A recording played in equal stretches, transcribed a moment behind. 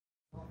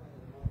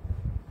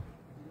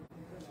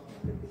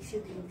তবে বেশি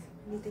দিন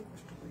নিতে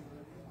কষ্ট করে।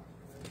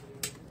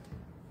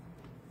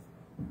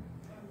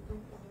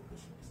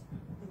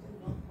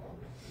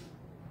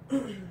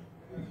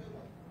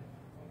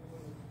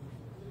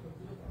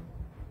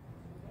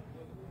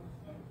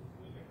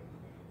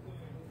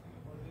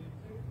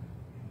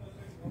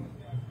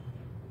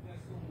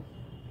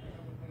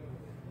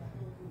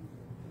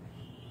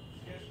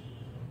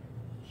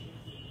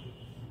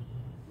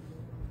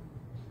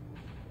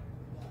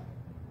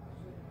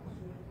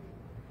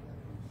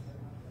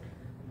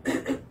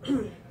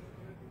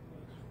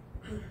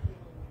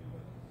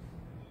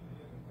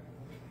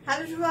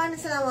 হ্যালো এভরিওয়ান,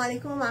 আসসালামু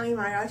আলাইকুম। আমি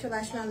মারা চলে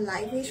আসলাম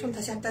লাইভে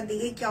সন্ধ্যা 7টার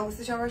দিকে। কি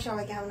অবস্থা সবার?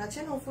 সবাই কেমন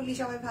আছেন? হোপফুলি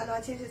সবাই ভালো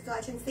আছেন, সুস্থ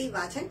আছেন, সেফ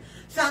আছেন।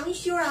 সো আমি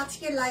শিওর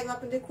আজকের লাইভ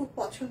আপনাদের খুব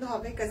পছন্দ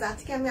হবে, কারণ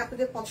আজকে আমি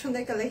আপনাদের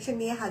পছন্দের কালেকশন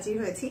নিয়ে হাজির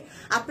হয়েছি।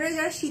 আপনারা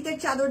যারা শীতের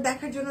চাদর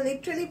দেখার জন্য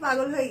লিটারালি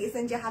পাগল হয়ে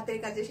গেছেন যে হাতের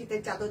কাছে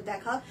শীতের চাদর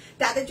দেখা,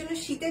 তাদের জন্য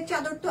শীতের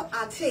চাদর তো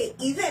আছে,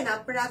 ইভেন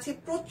আপনারা আছে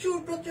প্রচুর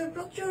প্রচুর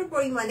প্রচুর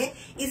পরিমাণে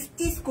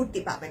স্টিচ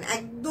কুর্তি পাবেন।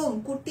 একদম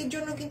কুর্তির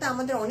জন্য কিন্তু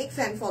আমাদের অনেক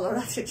ফ্যান ফলোয়ার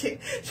আছে যে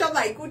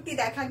সবাই কুর্তি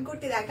দেখান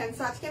কুর্তি দেখান।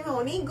 সো আজকে আমি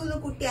অনেকগুলো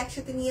কুর্তি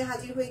একসাথে নিয়ে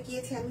হাজির হয়ে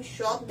গিয়েছি, আমি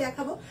সব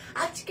দেখাবো।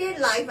 আজকের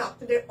লাইভ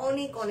আপনাদের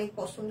অনেক অনেক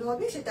পছন্দ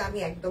হবে, সেটা আমি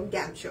একদম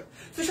ড্যাম শিওর।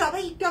 তো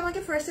সবাই একটু আমাকে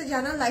ফার্স্টে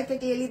জানান লাইভটা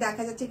ক্লিয়ারলি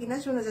দেখা যাচ্ছে কিনা,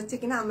 শোনা যাচ্ছে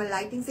কিনা, আমার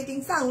লাইটিং সেটিং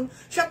সাউন্ড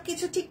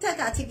সবকিছু ঠিকঠাক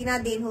আছে কিনা,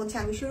 দেন হচ্ছে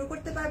আমি শুরু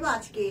করতে পারবো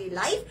আজকে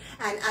লাইভ।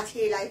 এন্ড আজকে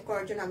লাইভ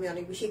করার জন্য আমি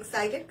অনেক বেশি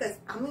এক্সাইটেড, কারণ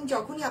আমি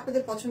যখনই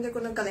আপনাদের পছন্দের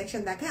কোনো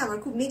কালেকশন দেখাই আমার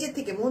খুব নিজের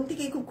থেকে মন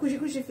থেকে খুব খুশি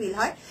খুশি ফিল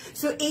হয়।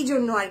 সো এই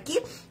জন্য আর কি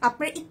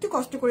আপনারা একটু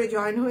কষ্ট করে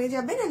জয়েন হয়ে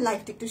যাবেন, আর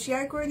লাইভটা একটু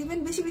শেয়ার করে দিবেন,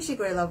 বেশি বেশি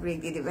করে লাভ রেক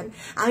দিয়ে দিবেন।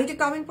 আমি একটু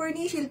কমেন্ট করে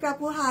নিই। শিল্পী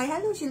আপু হাই,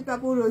 হ্যালো শিল্পী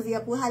আপু। রোজি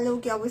আপু হ্যালো,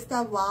 কি অবস্থা?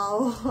 ওয়াও,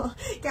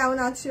 কেমন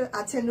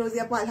আছেন রোজি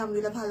আপু?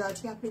 আলহামদুলিল্লাহ ভালো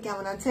আছি, আপনি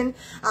কেমন আছেন?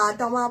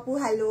 তমা আপু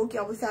হ্যালো, কি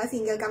অবস্থা?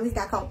 সিঙ্গেল কামিজ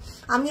দেখাও।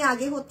 আমি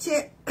আগে হচ্ছে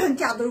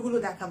চাদরগুলো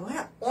দেখাবো।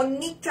 হ্যাঁ,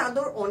 অনেক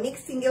চাদর, অনেক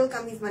সিঙ্গেল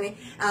কামিজ মানে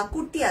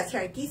কুর্তি আছে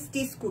আর কি,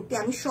 স্টিচ কুর্তি,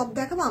 আমি সব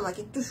দেখাবো। আমাকে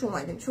একটু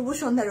সময় দেন। শুভ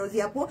সন্ধ্যা রোজি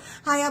আপু।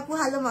 হাই আপু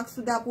হ্যালো।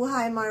 মাকসুদা আপু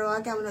হাই। মারোয়া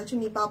কেমন আছো?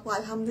 নিপা আপু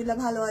আলহামদুলিল্লাহ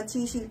ভালো আছি।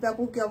 শিল্পী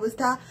আপু কি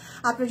অবস্থা?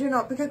 আপনার জন্য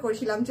অপেক্ষা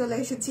করছিলাম, চলে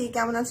এসেছি।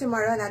 কেমন আছে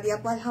মারোয়া? নাদিয়া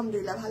আপু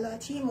আলহামদুলিল্লাহ ভালো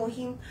আছি।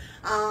 Mahim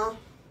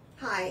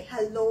hi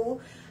hello.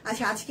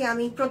 আচ্ছা, আজকে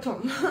আমি প্রথম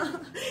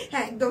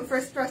হ্যাঁ একদম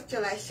ফার্স্ট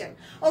চলে আসছেন।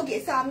 ওকে,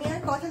 সো আমি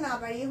আর কথা না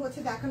বাড়িয়ে হচ্ছে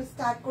দেখানো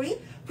স্টার্ট করি।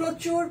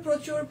 প্রচুর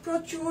প্রচুর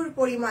প্রচুর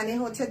পরিমাণে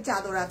হচ্ছে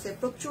চাদর আছে,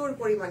 প্রচুর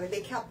পরিমাণে।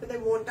 দেখে আপনাদের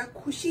মনটা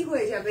খুশি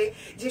হয়ে যাবে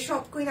যে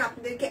সব কুইন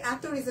আপনাদেরকে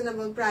এত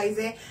রিজনেবল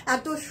প্রাইসে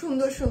এত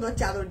সুন্দর সুন্দর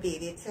চাদর দিয়ে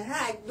দিচ্ছে।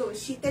 হ্যাঁ, একদম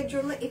শীতের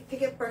জন্য এর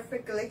থেকে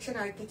পারফেক্ট কালেকশন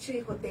আর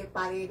কিছুই হতে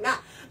পারে না।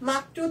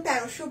 মাত্র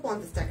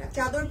 1350 টাকা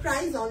চাদর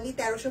প্রাইস, অনলি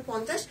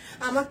 1350।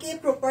 আমাকে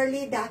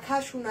প্রপারলি দেখা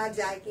শোনা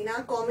যায় কিনা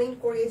কমেন্ট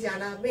করে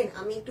জানাবেন।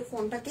 আমি একটু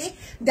ফোনটাকে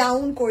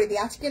ডাউন করে দিই।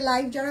 আজকে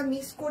লাইভ যারা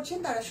মিস করছেন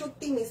তারা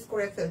সত্যি মিস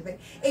করে ফেলবেন।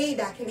 এই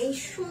দেখেন এই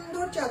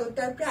সুন্দর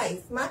চাদরটার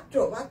প্রাইস মাত্র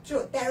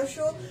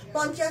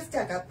 1350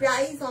 টাকা।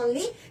 প্রাইস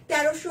অনলি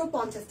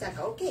 1350 টাকা।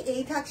 ওকে,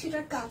 এই থাকছে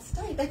এটার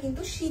কাজটা, এটা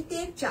কিন্তু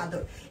শীতের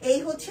চাদর। এই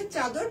হচ্ছে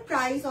চাদর,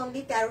 প্রাইস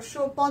অনলি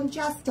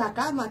 1350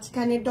 টাকা।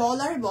 মাঝখানে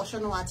ডলার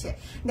বসানো আছে,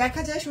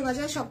 দেখা যায় শোনা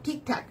যায় সব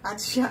ঠিকঠাক।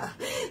 আচ্ছা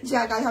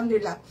যাক,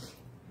 আলহামদুলিল্লাহ।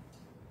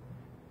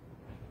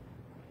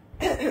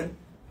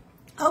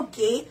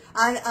 ওকে,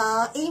 আর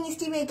এই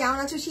মিষ্টি মেয়ে কেমন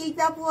আছো?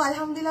 শিল্পী আপু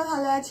আলহামদুলিল্লাহ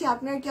ভালো আছি,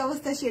 আপনার কি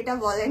অবস্থা সেটা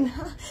বলেন।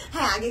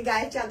 হ্যাঁ, আগে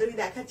গায়ের চাদরই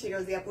দেখাচ্ছি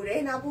রোজি আপু। রে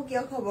আপু কি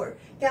খবর,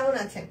 কেমন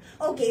আছেন?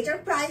 ওকে, এটার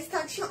প্রাইস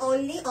থাকছে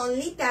অনলি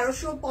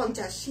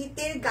 1350।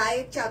 শীতের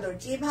গায়ের চাদর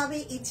যেভাবে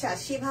ইচ্ছা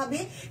সেভাবে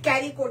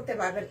ক্যারি করতে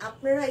পারবেন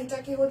আপনারা।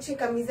 এটাকে হচ্ছে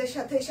কামিজের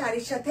সাথে,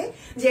 শাড়ির সাথে,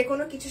 যে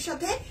কোনো কিছুর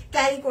সাথে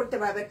ক্যারি করতে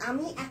পারবেন।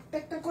 আমি একটা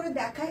একটা করে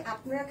দেখাই,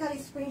 আপনারা খালি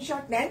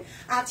স্ক্রিনশট নেন।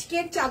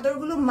 আজকের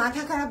চাদরগুলো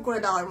মাথা খারাপ করে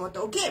দেওয়ার মতো।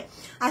 ওকে,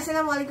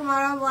 আসসালামু আলাইকুম।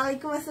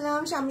 ওয়ালাইকুম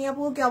আসসালাম। শামি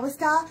আপু কি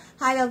অবস্থা?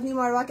 High lovely.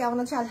 মারওয়া কেমন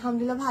আছে?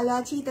 আলহামদুলিল্লাহ ভালো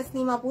আছি।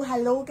 তাসনিম আপু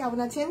হ্যালো, কেমন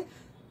আছেন?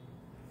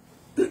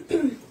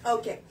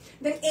 ওকে,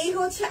 দেন এই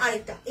হচ্ছে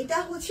আরেকটা, এটা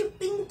হচ্ছে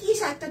পিঙ্কিশ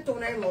একটা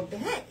টোনের মধ্যে।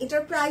 হ্যাঁ,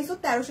 এটার প্রাইসও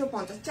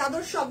 1350।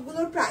 চাদর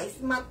সবগুলোর প্রাইস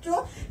মাত্র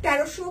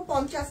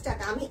 1350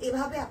 টাকা। আমি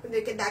এভাবে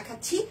আপনাদেরকে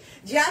দেখাচ্ছি,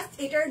 জাস্ট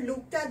এটার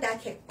লুকটা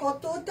দেখেন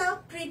কতটা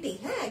প্রিটি।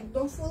 হ্যাঁ,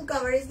 একদম ফুল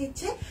কভারেজ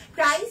দিচ্ছে।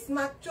 প্রাইস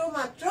মাত্র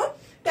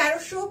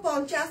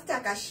 1350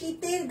 টাকা।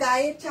 শীতের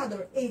গায়ের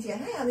চাদর। এই যে,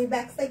 হ্যাঁ আমি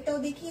ব্যাক সাইডটাও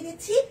দেখিয়ে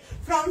দিচ্ছি,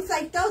 ফ্রন্ট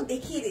সাইডটাও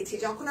দেখিয়ে দিচ্ছি।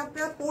 যখন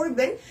আপনারা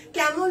পরবেন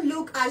কেমন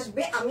লুক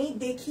আসবে আমি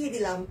দেখিয়ে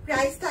দিলাম।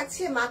 প্রাইস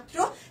থাকছে মাত্র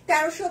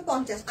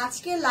 1350।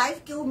 আজকে লাইভ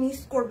কেউ মিস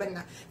করবেন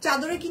না।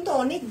 চাদরে কিন্তু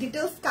অনেক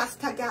ডিটেলস কাজ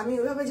থাকে, আমি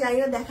ওইভাবে জানি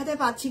না দেখাতে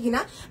পারছি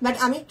কিনা, বাট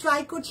আমি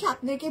ট্রাই করছি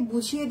আপনাদেরকে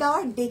বুঝিয়ে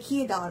দেওয়ার,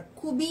 দেখিয়ে দেওয়ার।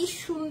 খুবই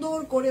সুন্দর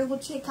করে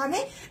হচ্ছে এখানে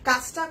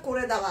কাজটা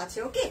করে দেওয়া আছে।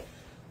 ওকে,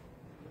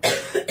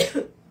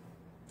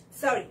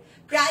 সরি,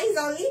 প্রাইস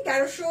অনলি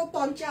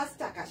 1350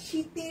 টাকা।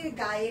 শীতের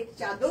গায়ের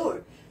চাদর,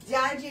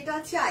 যার যেটা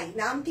চাই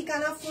নাম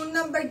ঠিকানা ফোন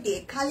নাম্বার দিয়ে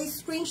খালি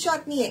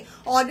স্ক্রিনশট নিয়ে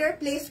অর্ডার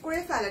প্লেস করে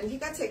ফেলেন,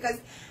 ঠিক আছে? কাজ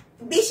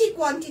বেশি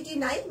কোয়ান্টিটি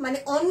নাই, মানে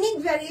অনেক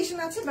ভ্যারিয়েশন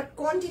আছে বাট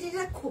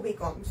কোয়ান্টিটিটা খুবই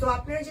কম। সো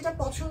আপনারা যেটা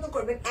পছন্দ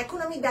করবেন, এখন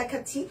আমি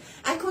দেখাচ্ছি,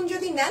 এখন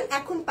যদি নেন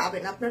এখন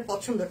পাবেন আপনার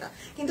পছন্দটা,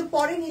 কিন্তু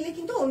পরে নিলে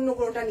কিন্তু অন্য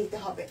কোনোটা নিতে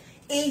হবে।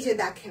 এই যে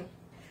দেখেন,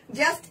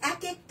 জাস্ট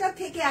এক একটা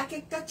থেকে এক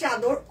একটা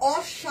চাদর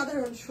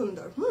অসাধারণ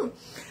সুন্দর।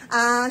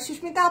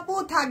 সুস্মিতা আপু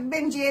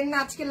থাকবেন যে না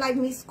আজকে লাইভ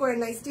মিস করে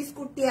না, স্টিচ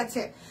কুর্তি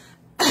আছে।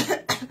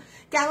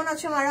 কেমন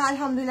আছো মারা?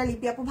 আলহামদুলিল্লাহ।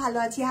 লিপি আপু ভালো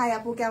আছি। হাই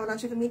আপু কেমন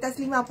আছো তুমি?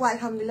 তাসলিমা আপু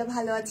আলহামদুলিল্লাহ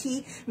ভালো আছি।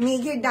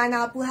 মেঘের ডানা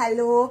আপু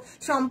হ্যালো।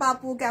 শম্পা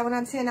আপু কেমন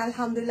আছেন?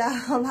 আলহামদুলিল্লাহ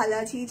ভালো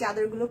আছি।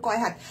 চাদরগুলো কয়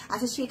হাত?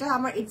 আচ্ছা সেটা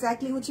আমার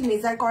এক্স্যাক্টলি হচ্ছে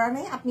মেজার করা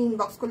নেই, আপনি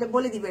ইনবক্স করলে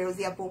বলে দিবে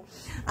রোজি আপু।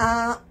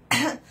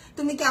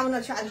 তুমি কেমন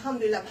আছো?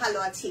 আলহামদুলিল্লাহ ভালো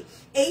আছি।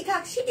 এই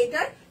থাকছে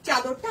এটার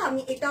চাদরটা,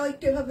 আমি এটাও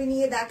একটু এভাবে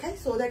নিয়ে দেখাই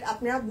সো দ্যাট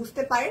আপনারা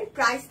বুঝতে পারেন।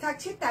 প্রাইস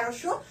থাকছে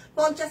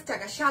 1350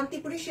 টাকা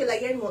শান্তিপুরি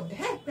সেলাইয়ের মধ্যে।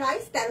 হ্যাঁ,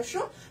 প্রাইস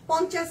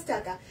 1350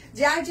 টাকা।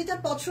 যার যেটা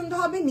পছন্দ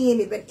হবে নিয়ে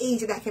নেবেন। এই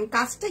যে দেখেন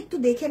কাজটা একটু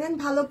দেখে নেন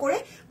ভালো করে,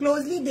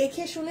 ক্লোজলি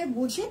দেখে শুনে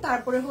বুঝে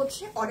তারপরে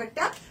হচ্ছে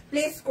অর্ডারটা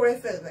প্লেস করে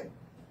ফেলবেন।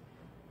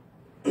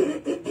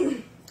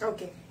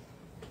 ওকে,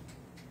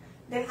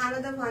 দেন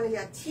আলাদা মানে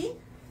যাচ্ছি।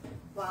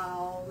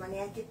 ওয়াও, মানে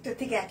এক একটা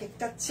থেকে এক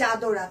একটা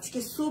চাদর আজকে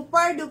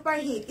super duper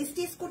hit.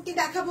 Stitch kurti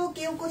দেখাবো,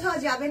 কেউ কোথাও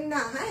যাবেন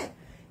না। হ্যাঁ,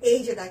 এই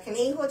যে দেখেন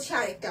এই হচ্ছে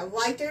আরেকটা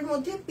হোয়াইটের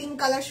মধ্যে পিঙ্ক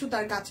কালার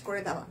সুতার কাজ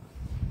করে দেওয়া।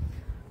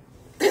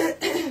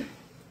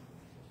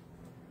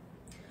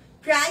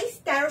 প্রাইস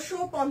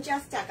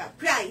 1350 টাকা,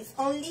 প্রাইস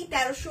অনলি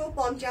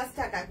 1350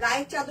 টাকা।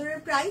 গায়ের চাদরের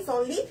প্রাইস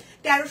অনলি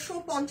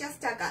 1350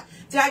 টাকা।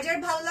 যার যার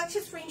ভালো লাগছে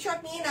স্ক্রিনশট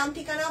নিয়ে নাম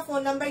ঠিকানা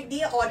ফোন নাম্বার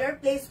দিয়ে অর্ডার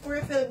প্লেস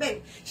করে ফেলবেন।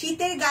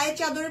 শীতের গায়ের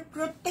চাদরের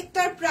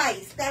প্রত্যেকটার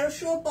প্রাইস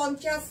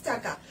 1350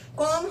 টাকা,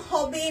 কম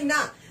হবে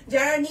না।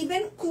 যারা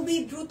নিবেন খুবই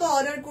দ্রুত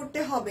অর্ডার করতে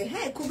হবে।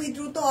 হ্যাঁ, খুবই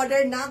দ্রুত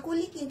অর্ডার না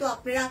করলে কিন্তু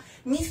আপনারা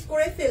মিস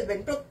করে ফেলবেন।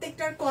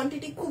 প্রত্যেকটার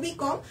কোয়ান্টিটি খুবই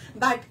কম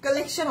বাট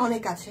কালেকশন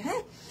অনেক আছে।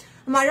 হ্যাঁ,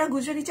 মারা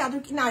গুজরাটি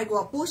চাদর কিনা আর গো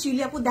আপু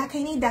শিলি আপু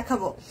দেখাইনি,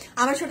 দেখাবো।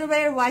 আমার ছোট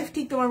ভাইয়ের ওয়াইফ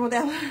ঠিক তোমার মধ্যে,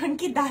 আমার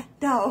কি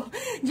দাঁতটাও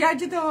যার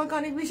জন্য আমাকে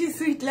অনেক বেশি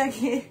সুইট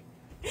লাগে।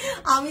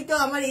 আমি তো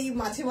আমার এই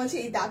মাঝে মাঝে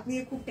এই দাঁত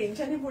নিয়ে খুব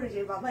টেনশনে পড়ে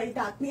যাই, বাবা এই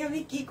দাঁত নিয়ে আমি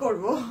কি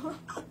করব।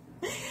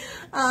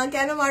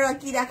 কেন মারা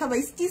কি দেখাবো?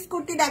 স্টিচ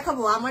কুর্তি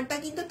দেখাবো, আমারটা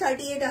কিন্তু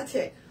 38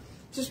 আছে।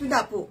 সুস্মিতা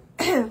আপু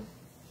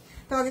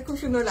তোমাকে খুব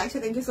সুন্দর লাগছে,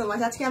 থ্যাংক ইউ সো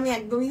মাচ। আজকে আমি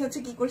একদমই হচ্ছে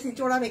কি করছি,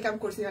 চোরা মেকআপ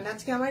করছি। মানে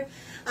আজকে আমার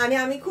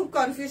আমি খুব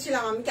কনফিউজ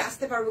ছিলাম আমি কি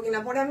আসতে পারবো কিনা।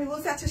 পরে আমি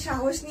বলছি আচ্ছা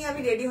সাহস নিয়ে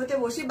আমি রেডি হতে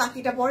বসি,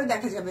 বাকিটা পরে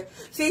দেখা যাবে।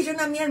 সেই জন্য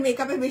আমি আর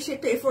মেকআপে বেশি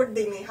একটু এফোর্ট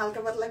দিইনি,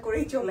 হালকা পাতলা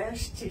করেই চলে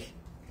আসছি।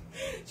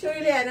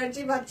 শরীরে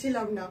এনার্জি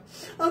পাচ্ছিলাম না।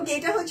 ওকে,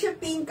 এটা হচ্ছে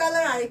পিঙ্ক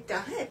কালার আরেকটা।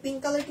 হ্যাঁ, পিঙ্ক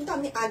কালার কিন্তু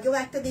আমি আগেও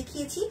একটা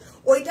দেখিয়েছি,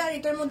 ওইটা আর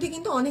এটার মধ্যে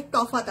কিন্তু অনেক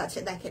তফাৎ আছে।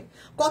 দেখেন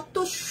কত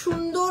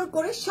সুন্দর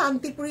করে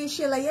শান্তিপুরি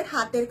সেলাইয়ের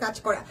হাতের কাজ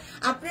করা।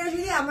 আপনারা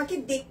যদি আমাকে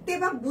দেখতে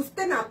বা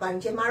বুঝতে না পান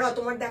যে মারা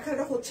তোমার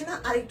দেখাটা হচ্ছে না,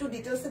 আর একটু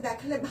ডিটেলসে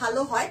দেখালে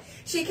ভালো হয়,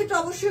 সেক্ষেত্রে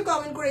অবশ্যই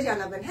কমেন্ট করে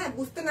জানাবেন। হ্যাঁ,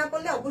 বুঝতে না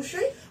পারলে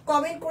অবশ্যই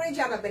কমেন্ট করে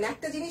জানাবেন।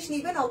 একটা জিনিস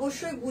নিবেন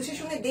অবশ্যই বুঝে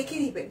শুনে দেখে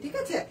নিবেন, ঠিক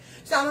আছে?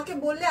 তো আমাকে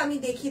বললে আমি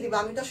দেখিয়ে দিব।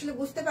 আমি তো আসলে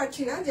বুঝতে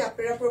পারছি না যে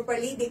আপনারা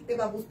প্রপারলি দেখতে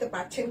বা বুঝতে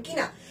পারছেন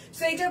কিনা।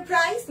 সো এটার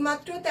প্রাইস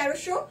মাত্র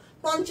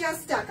 1350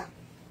 টাকা।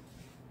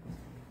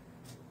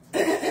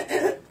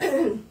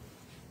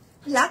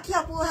 লাকি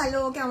আপু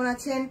হ্যালো, কেমন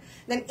আছেন?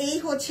 দেন এই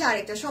হচ্ছে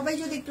আরেকটা, সবাই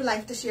যদি একটু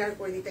লাইভটা শেয়ার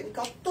করে দিতেন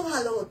কত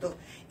ভালো হতো।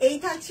 এই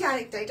থাকছে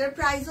আরেকটা, এটার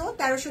প্রাইসও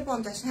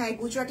 1350। হ্যাঁ,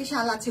 গুজরাটি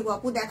শাল আছে গো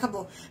আপু, দেখাবো।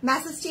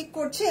 মেসেজ চেক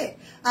করছে,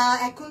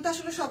 এখন তো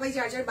আসলে সবাই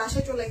যার যার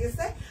বাসায় চলে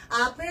গেছে।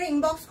 আপনারা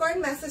ইনবক্স করেন,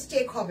 মেসেজ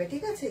চেক হবে,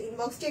 ঠিক আছে?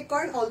 ইনবক্স চেক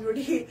করেন,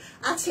 অলরেডি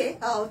আছে,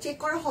 চেক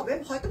করা হবে,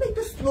 হয়তো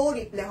একটু স্লো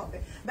রিপ্লাই হবে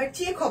বাট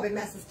চেক হবে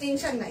মেসেজ,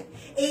 টেনশন নাই।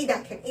 এই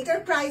দেখেন এটার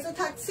প্রাইসও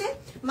থাকছে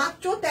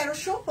মাত্র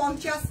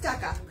 1350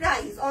 টাকা,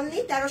 প্রাইস অনলি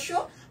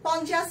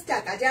 1350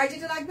 টাকা। যার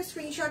যেটা লাগবে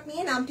স্ক্রিনশট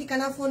নিয়ে নাম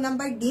ঠিকানা ফোন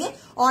নাম্বার দিয়ে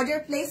অর্ডার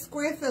প্লেস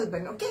করে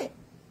ফেলবেন। ওকে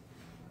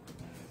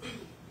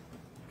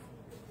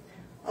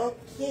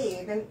ওকে,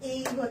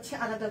 এই হচ্ছে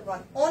আলাদা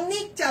ওয়ান।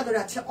 অনেক চাদর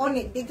আছে,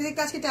 অনেক। দেখতে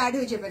দেখতে আজকে টায়ার্ড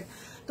হয়ে যাবেন।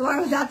 তোমার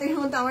দাঁতের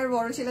মতো আমার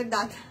বড় ছেলের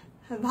দাঁত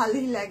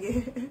ভালোই লাগে।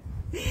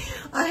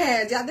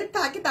 হ্যাঁ, যাদের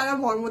থাকে তারা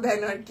মর্ম দেয়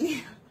না আর কি।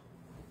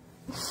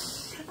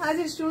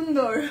 আচ্ছা,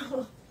 সুন্দর,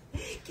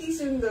 কি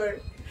সুন্দর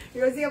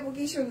রোজি আপু,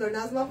 কি সুন্দর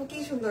নাজমা আপু, কি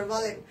সুন্দর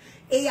বলেন।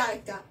 এই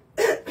আরেকটা,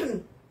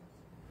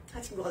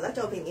 আজকে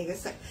গলাটাও ভেঙে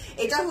গেছে।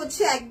 এটা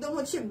হচ্ছে একদম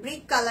হচ্ছে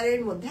ব্রিক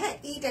কালারের মধ্যে। হ্যাঁ,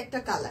 এইটা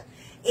একটা কালার।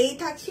 এই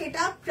থাকছে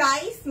এটা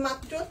প্রাইস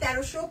মাত্র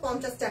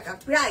 1350 টাকা,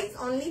 প্রাইস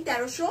অনলি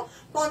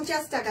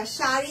 1350 টাকা।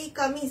 শাড়ি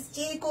কামিজ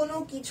যে কোনো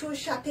কিছুর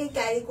সাথে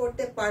ক্যারি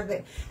করতে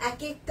পারবেন। এক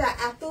একটা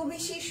এত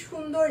বেশি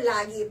সুন্দর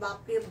লাগে,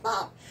 বাপরে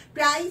বাপ।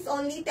 প্রাইস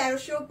অনলি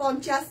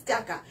 1350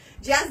 টাকা।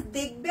 জাস্ট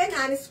দেখবেন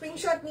আর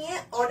স্ক্রিনশট নিয়ে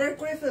অর্ডার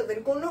করে ফেলবেন,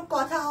 কোনো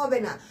কথা হবে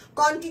না।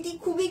 কোয়ান্টিটি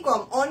খুবই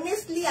কম,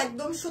 অনেস্টলি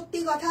একদম সত্যি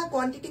কথা,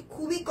 কোয়ান্টিটি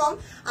খুবই কম।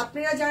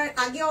 আপনারা যারা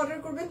আগে অর্ডার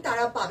করবেন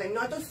তারা পাবেন,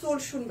 নয়তো সোর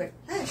শুনবেন।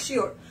 হ্যাঁ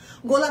শিওর।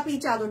 গোলাপি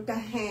চাদরটা,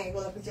 হ্যাঁ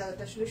গোলাপি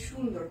চাদরটা আসলে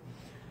সুন্দর।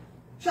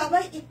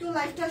 সবাই একটু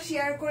লাইভটা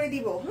শেয়ার করে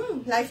দিব।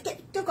 লাইভটা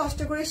একটু কষ্ট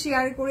করে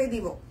শেয়ার করে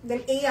দিব। দেন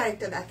এই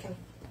আরেকটা দেখেন,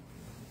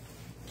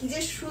 কি যে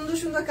সুন্দর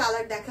সুন্দর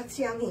কালার দেখাচ্ছি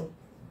আমি।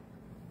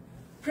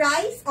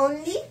 Price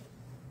only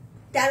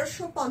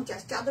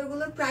 1350।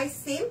 চাদরগুলোর price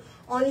same,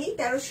 only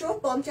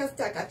 1350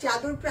 টাকা।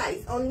 চাদর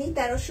প্রাইস অনলি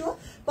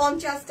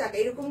 1350 টাকা।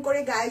 এরকম করে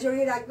গায়ে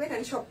জড়িয়ে রাখবেন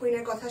আর সব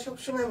কুইনের কথা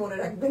সবসময় মনে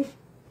রাখবেন।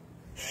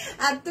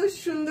 এত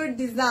সুন্দর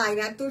ডিজাইন,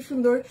 এত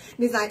সুন্দর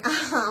ডিজাইন।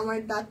 আমার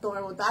দাঁত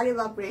তোমার মতো, আরে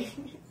বাপরে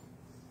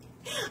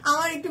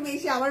আমার একটু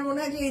বেশি, আমার মনে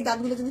হয় যে এই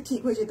দাঁতগুলো যদি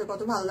ঠিক হয়ে যেত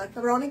কত ভালো লাগতো।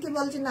 আবার অনেকে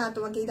বলে যে না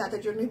তোমাকে এই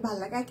দাঁতের জন্যই ভালো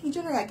লাগে, এক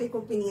একজনের এক এক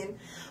ওপিনিয়ন।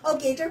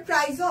 ওকে, এটার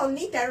প্রাইসও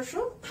অনলি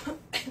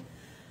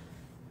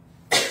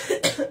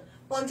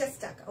 1350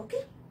 টাকা। ওকে,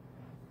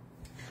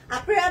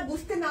 আপনারা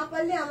বুঝতে না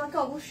পারলে আমাকে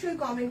অবশ্যই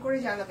কমেন্ট করে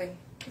জানাবেন।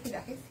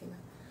 দেখাইছি না।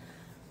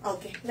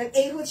 ওকে,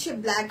 এই হচ্ছে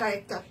ব্ল্যাক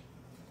আরেকটা।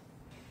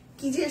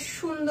 কি যে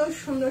সুন্দর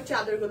সুন্দর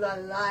চাদর গুলো,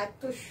 আল্লাহ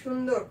এত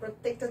সুন্দর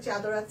প্রত্যেকটা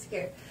চাদর। আজকে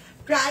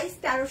প্রাইস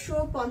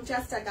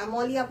 1350 টাকা।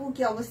 মলি আপু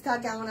কি অবস্থা,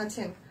 কেমন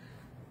আছেন?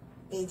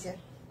 এই যে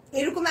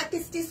এরকম একটা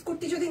স্টিচ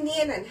কুর্তি যদি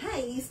নিয়ে নেন, হ্যাঁ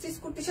এই স্টিচ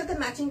কুর্তির সাথে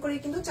ম্যাচিং করে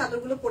কিন্তু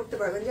চাদরগুলো পরতে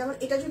পারবেন। যেমন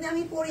এটা যদি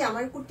আমি পরি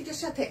আমার কুর্তিটার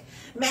সাথে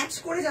ম্যাচ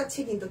করে যাচ্ছে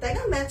কিন্তু, তাই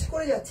না? ম্যাচ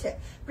করে যাচ্ছে।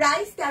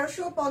 প্রাইস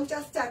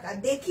 1350 টাকা।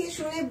 দেখে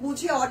শুনে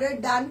বুঝে অর্ডার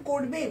ডান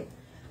করবেন।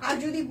 আর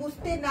যদি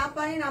বুঝতে না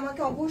পারেন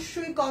আমাকে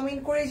অবশ্যই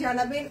কমেন্ট করে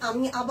জানাবেন,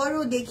 আমি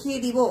আবারও দেখিয়ে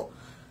দিব।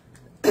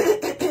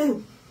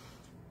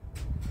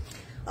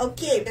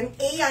 ওকে,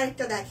 এই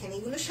আরেকটা দেখেন,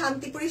 এগুলো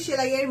শান্তিপুরি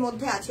সেলাইয়ের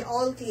মধ্যে আছে,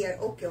 all clear.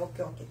 Okay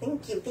okay okay,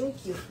 thank you thank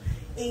you.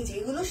 এই যে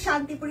এগুলো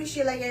শান্তিপুরি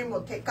সেলাইয়ের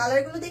মধ্যে,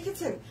 কালার গুলো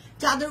দেখেছেন?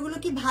 চাদরগুলো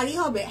কি ভারী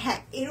হবে?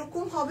 হ্যাঁ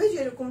এরকম হবে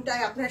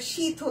যেরকমটাই আপনার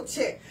শীত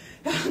হচ্ছে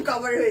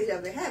কভার হয়ে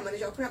যাবে। হ্যাঁ মানে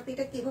যখন আপনি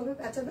এটা কিভাবে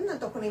পেঁচাবেন না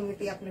তখন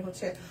এমনিতেই আপনি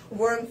হচ্ছে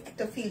ওয়ার্ম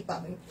একটা ফিল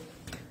পাবেন।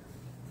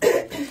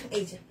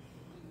 এই যে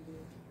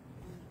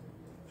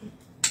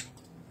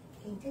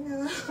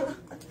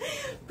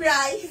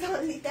প্রাইস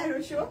অনলি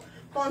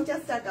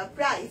 1350 টাকা।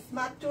 প্রাইস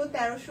মাত্র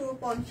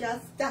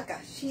 1350 টাকা।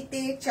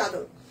 শীতের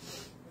চাদর,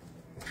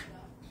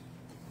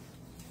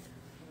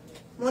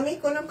 মনে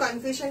কোনো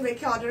কনফিউশন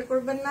রেখে অর্ডার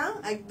করবেন না,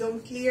 একদম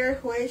ক্লিয়ার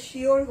হয়ে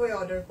শিওর হয়ে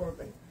অর্ডার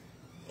করবেন।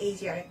 এই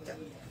যে আরেকটা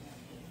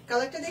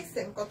কালারটা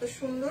দেখছেন কত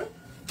সুন্দর,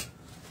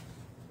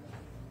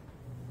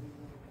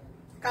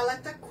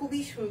 কালারটা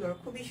খুবই সুন্দর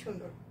খুবই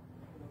সুন্দর।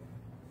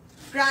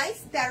 প্রাইস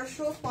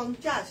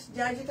 1350।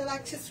 যার যেটা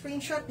লাগছে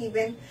স্ক্রিনশট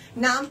নিবেন,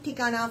 নাম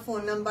ঠিকানা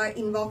ফোন নাম্বার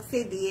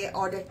ইনবক্সে দিয়ে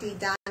অর্ডারটি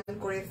ডান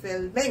করে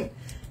ফেলবেন।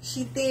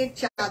 শীতের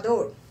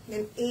চাদর।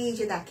 এই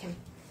যে দেখেন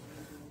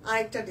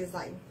আরেকটা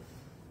ডিজাইন,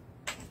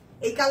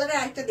 এই কালারে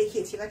আরেকটা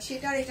দেখিয়েছি বাট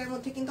সেটা আর এটার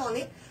মধ্যে কিন্তু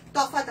অনেক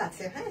তফাৎ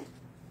আছে। হ্যাঁ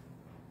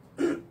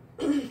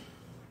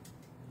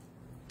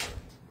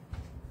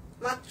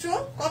মাত্র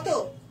কত?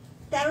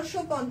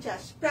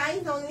 1350।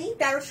 প্রাইস অনলি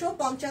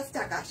 1350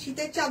 টাকা।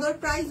 শীতের চাদর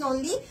প্রাইস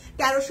অনলি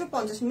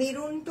 1350।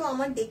 মেরুন তো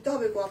আমার দেখতে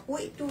হবে গো আপু,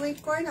 একটু ওয়েট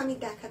করেন আমি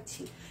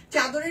দেখাচ্ছি।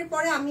 চাদরের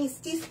পরে আমি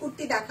স্টিচ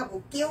কুর্তি দেখাবো,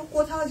 কেউ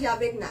কোথাও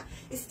যাবেন না।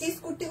 স্টিচ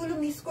কুর্তিগুলো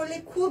মিস করলে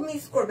খুব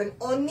মিস করবেন,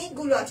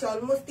 অনেকগুলো আছে,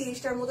 অলমোস্ট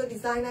 30টার মতো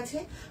ডিজাইন আছে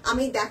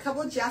আমি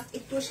দেখাবো, জাস্ট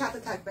একটু সাথে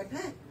থাকবেন।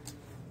 হ্যাঁ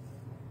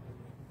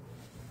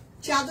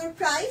চাদর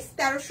প্রাইস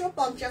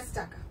 1350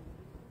 টাকা।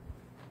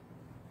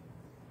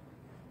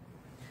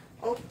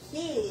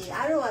 ওকে,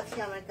 আরো আছে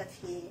আমার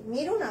কাছে,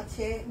 মেরুন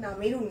আছে, না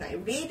মেরুন নাই,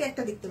 রেড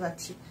একটা দেখতে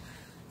পাচ্ছি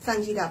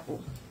সঞ্জিদা আপু।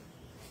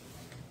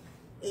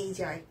 এই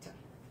যে আরেকটা,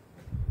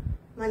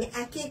 মানে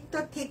এক একটা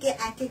থেকে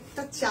এক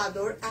একটা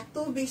চাদর এত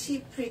বেশি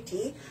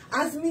প্রিটি।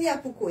 আজমিরি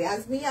আপু কই?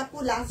 আজমিরি আপু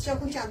লাস্ট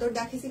যখন চাদর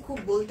দেখেছি খুব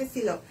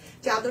বলতেছিল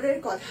চাদরের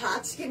কথা,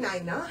 আজকে নাই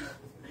না।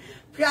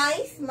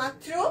 প্রাইস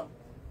মাত্র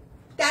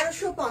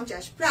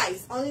 1350। প্রাইস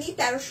অনলি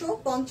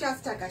 1350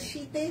 টাকা।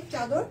 শীতের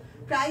চাদর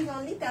প্রাইস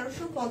অনলি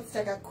 1350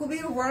 টাকা। খুবই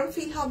ওয়ার্ম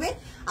ফিল হবে,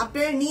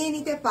 আপনারা নিয়ে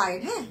নিতে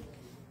পারেন। হ্যাঁ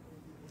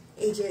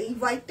এই যে এই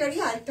হোয়াইটটারই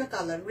আরেকটা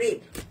কালার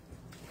রেড,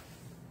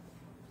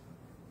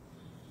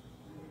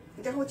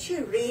 এটা হচ্ছে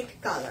রেড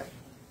কালার।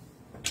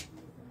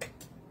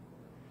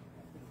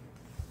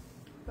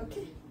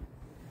 ওকে,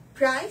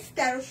 প্রাইস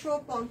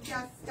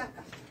 1350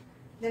 টাকা।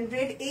 দেন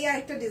রেড এই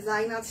আরেকটা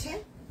ডিজাইন আছে,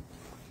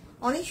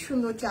 অনেক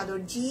সুন্দর চাদর।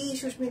 জি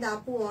সুস্মিতা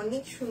আপু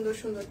অনেক সুন্দর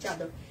সুন্দর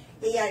চাদর।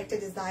 এই আরেকটা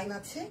ডিজাইন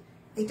আছে,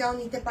 এটাও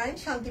নিতে পারেন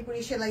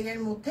শান্তিপুরি সেলাইয়ের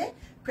মধ্যে।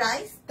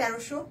 প্রাইস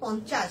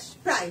 1350।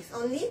 প্রাইস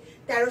অনলি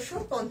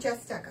 1350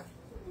 টাকা।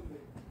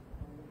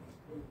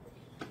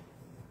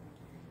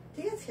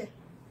 ঠিক আছে,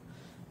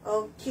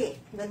 ওকে।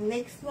 দ্য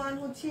নেক্সট ওয়ান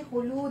হচ্ছে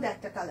হলুদ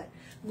একটা কালার।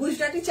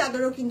 গুজরাটি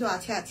চাদরও কিন্তু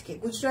আছে আজকে,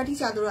 গুজরাটি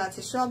চাদরও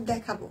আছে, সব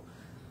দেখাবো।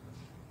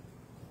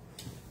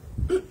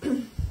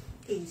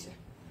 এই যে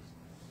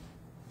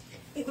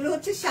এগুলো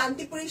হচ্ছে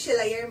শান্তিপুরি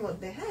সেলাইয়ের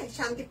মধ্যে। হ্যাঁ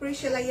শান্তিপুরি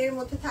সেলাইয়ের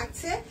মধ্যে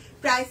থাকছে,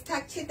 প্রাইস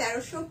থাকছে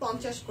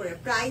 1350 করে।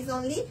 প্রাইস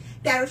অনলি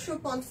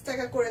 1350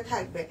 টাকা করে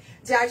থাকবে।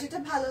 যার যেটা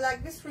ভালো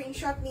লাগবে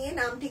স্ক্রিনশট নিয়ে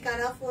নাম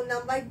ঠিকানা ফোন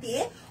নাম্বার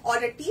দিয়ে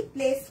অর্ডারটি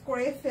প্লেস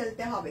করে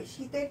ফেলতে হবে।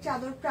 শীতের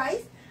চাদর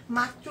প্রাইস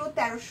মাত্র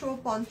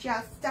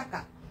 1350 টাকা।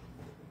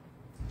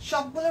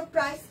 সবগুলোর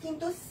প্রাইস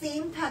কিন্তু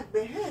সেম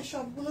থাকবে। হ্যাঁ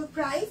সবগুলোর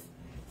প্রাইস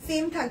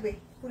সেম থাকবে।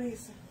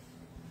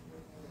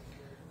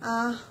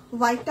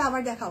 হোয়াইটটা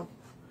আবার দেখাও,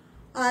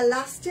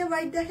 লাস্টে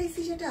হোয়াইট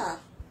দেখাইছি সেটা,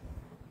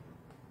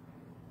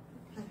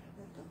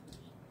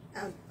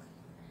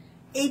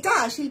 এইটা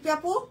শিল্পী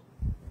আপু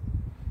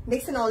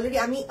দেখছেন অলরেডি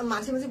আমি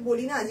মাঝে মাঝে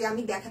বলি না যে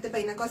আমি দেখাতে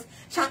পারি না, কজ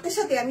সাথে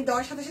সাথে আমি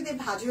দেওয়ার সাথে সাথে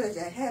ভাঁজ হয়ে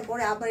যায়, হ্যাঁ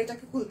পরে আবার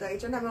এটাকে খুলতে হয়, এই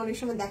জন্য আমি অনেক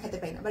সময় দেখাতে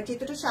পারি না। বাট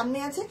যেটা সামনে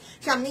আছে,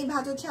 সামনেই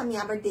ভাঁজ হচ্ছে, আমি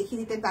আবার দেখিয়ে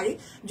দিতে পারি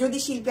যদি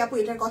শিল্পী আপু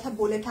এটার কথা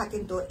বলে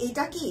থাকেন। তো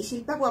এটা কি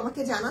শিল্পী আপু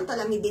আমাকে জানান,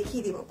 তাহলে আমি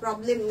দেখিয়ে দিব,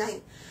 প্রবলেম নাই।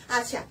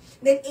 আচ্ছা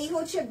দেন এই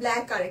হচ্ছে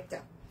ব্ল্যাক আরেকটা,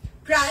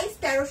 প্রাইস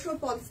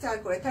 1350 টাকা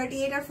করে,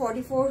 38 আর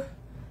 44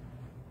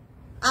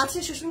 আছে।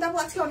 সুস্মিতা আপু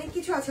আজকে অনেক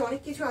কিছু আছে,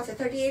 অনেক কিছু আছে,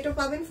 38 ও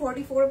পাবেন,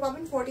 44 ও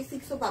পাবেন,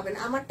 46 ও পাবেন,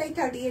 আমারটাই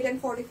 38 এন্ড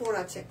 44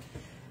 আছে।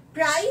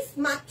 প্রাইস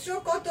মাত্র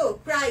কত?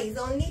 প্রাইস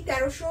অনলি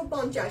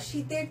 1350,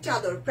 শীতের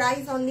চাদর,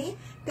 প্রাইস অনলি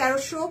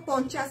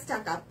 1350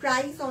 টাকা,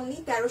 প্রাইস অনলি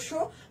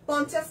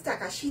 1350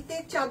 টাকা,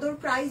 শীতের চাদর,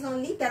 প্রাইস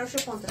অনলি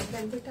 1350।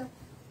 দেন এটা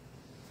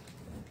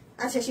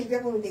আচ্ছা শিল্পী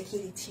আপু আমি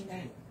দেখিয়ে দিচ্ছি না,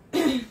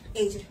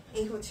 এই যে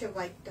এই হচ্ছে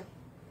হোয়াইটটা,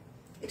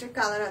 এটার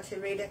কালার আছে,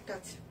 রেড একটা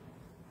আছে,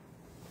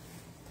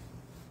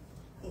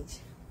 এই যে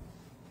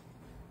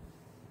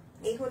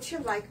এই হচ্ছে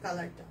হোয়াইট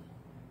কালারটা,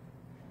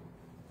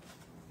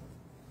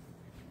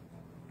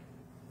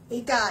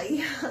 এটাই।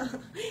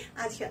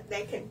 আচ্ছা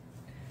দেখেন,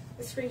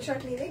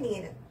 স্ক্রিনশট নিলে নিয়ে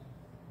নেন।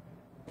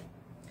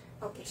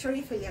 ওকে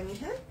সরিয়ে ফেলি আমি,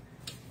 হ্যাঁ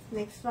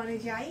নেক্সট ওয়ানে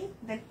যাই।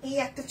 দেন এই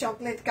একটা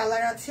চকলেট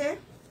কালার আছে,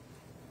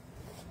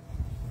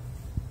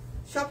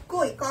 সব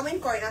কই কমেন্ট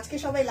করেন, আজকে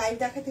সবাই লাইভ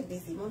দেখাতে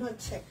বিজি মনে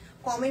হচ্ছে,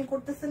 কমেন্ট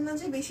করতেছেন না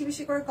যে, বেশি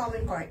বেশি করে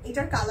কমেন্ট করেন।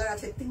 এটার কালার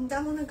আছে তিনটা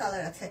মনে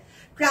কালার আছে,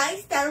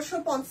 প্রাইস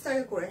 1350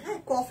 টাকা করে, হ্যাঁ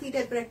কফি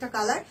টাইপের একটা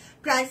কালার,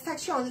 প্রাইস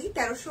থাকছে অনলি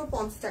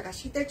 1350 টাকা,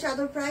 শীতের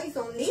চাদর প্রাইস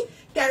অনলি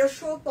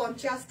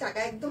 1350 টাকা,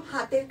 একদম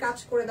হাতের কাজ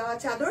করে দেওয়া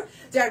চাদর।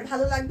 যার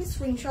ভালো লাগবে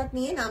স্ক্রিনশট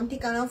নিয়ে নাম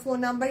ঠিকানা ফোন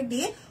নাম্বার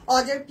দিয়ে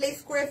অর্ডার প্লেস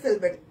করে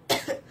ফেলবেন।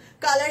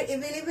 কালার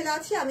এভেলেবেল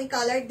আছে, আমি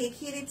কালার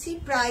দেখিয়ে দিচ্ছি,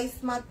 প্রাইস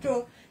মাত্র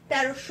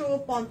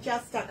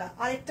 1350 টাকা।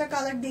 আরেকটা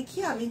কালার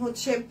দেখিয়ে আমি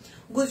হচ্ছে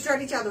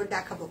গুজরাটি চাদর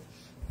দেখাবো।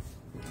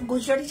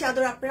 গুজরাটি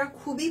চাদর আপনারা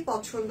খুবই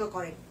পছন্দ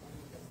করেন,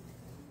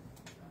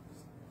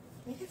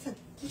 দেখেছেন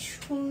কি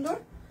সুন্দর,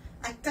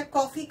 একটা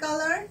কফি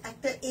কালার,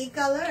 একটা এই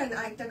কালার আর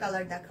আরেকটা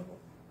কালার দেখাবো,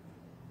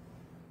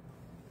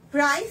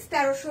 প্রাইস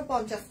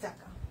 1350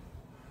 টাকা।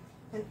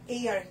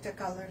 এই আরেকটা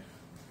কালার।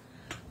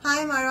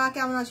 হাই মারা,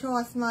 কেমন আছো?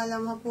 আসমা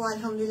আলম আপু,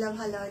 আলহামদুলিল্লাহ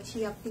ভালো আছি,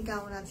 আপনি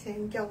কেমন আছেন,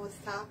 কি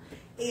অবস্থা?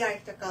 এই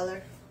আরেকটা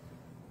কালার।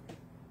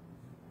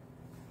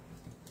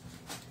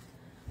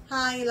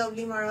 হাই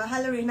লাভলি মারা,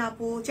 হ্যালো রিনা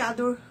আপু,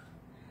 চাদর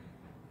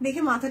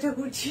দেখে মাথাটা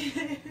ঘুরছে।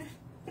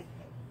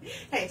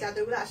 হ্যাঁ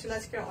চাদরগুলো আসলে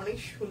আজকে অনেক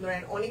সুন্দর,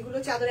 অনেকগুলো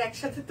চাদর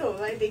একসাথে তো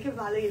মানে দেখে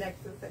ভালোই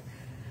লাগতেছে।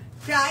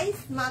 প্রাইস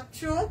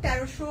মাত্র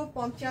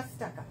 1350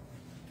 টাকা।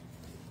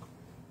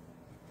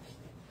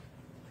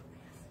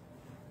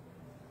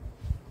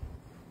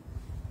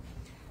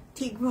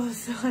 ঠিক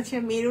বলছো। আচ্ছা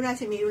মেরুন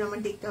আছে, মেরুন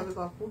আমার দেখতে হবে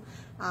বাপু,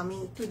 আমি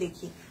একটু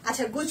দেখি।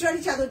 আচ্ছা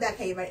গুজরাটি চাদর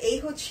দেখাই এবার। এই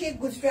হচ্ছে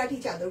গুজরাটি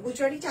চাদর,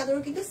 গুজরাটি চাদর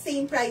কিন্তু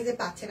সেম প্রাইসে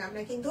পাচ্ছেন,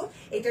 আমরা কিন্তু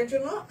এটার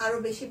জন্য আরো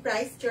বেশি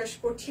প্রাইস চার্জ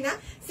করছি না,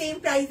 সেম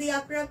প্রাইসে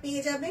আপনারা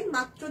পেয়ে যাবেন,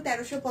 মাত্র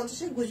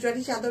 1350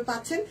 গুজরাটি চাদর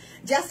পাচ্ছেন।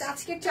 জাস্ট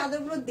আজকের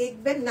চাদরগুলো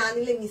দেখবেন, না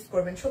নিলে মিস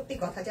করবেন, সত্যি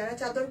কথা। যারা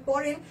চাদর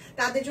পরেন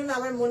তাদের জন্য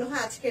আমার মনে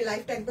হয় আজকের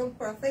লাইফটা একদম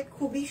পারফেক্ট,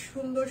 খুবই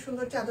সুন্দর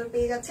সুন্দর চাদর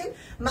পেয়ে যাচ্ছেন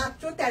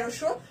মাত্র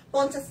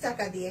 1350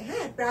 টাকা দিয়ে,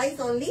 হ্যাঁ প্রাইস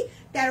অনলি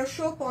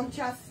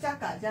 1350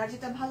 টাকা। যার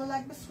যেটা ভালো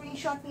লাগবে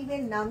স্ক্রিনশট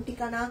নিবেন, নাম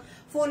ঠিকানা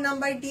ফোন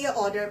নাম্বার দিয়ে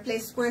অর্ডার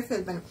প্লেস করে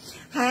ফেলবেন।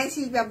 হ্যাঁ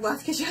শিল্পী আপু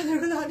আজকে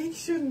চাদরগুলো অনেক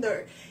সুন্দর।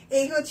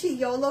 এই হচ্ছে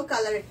ইয়েলো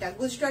কালারেরটা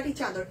গুজরাটি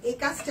চাদর, এই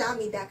কাজটা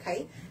আমি দেখাই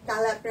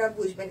তাহলে আপনারা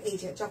বুঝবেন। এই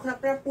যে যখন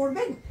আপনারা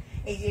পরবেন,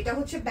 এই যে এটা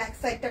হচ্ছে ব্যাক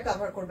সাইডটা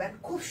কভার করবেন,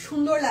 খুব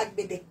সুন্দর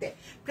লাগবে দেখতে।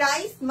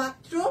 প্রাইস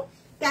মাত্র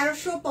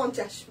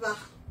 1350। বাহ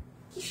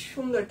কি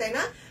সুন্দর তাই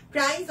না?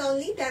 প্রাইস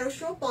অনলি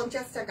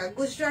 1350 টাকা,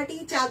 গুজরাটি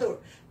চাদর,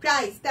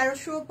 প্রাইস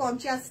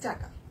 1350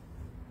 টাকা।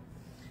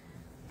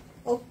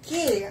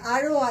 ওকে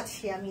আরো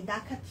আছে আমি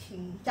দেখাচ্ছি,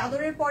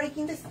 চাদরের পরে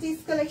কিন্তু স্টিচ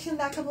কালেকশন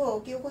দেখাবো,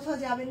 কেউ কোথাও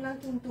যাবেন না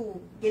কিন্তু,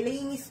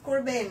 গেলেই মিস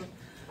করবেন।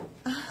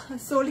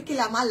 সোল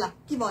কিলাম, আল্লাহ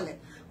কি বলেন,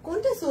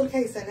 কোনটা সোল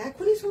খাইছেন?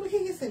 এখনই সোল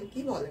খেয়ে গেছেন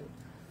কি বলেন?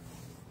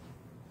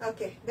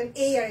 ওকে দেন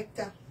এই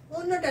আরেকটা,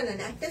 অন্যটা নেন,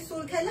 একটা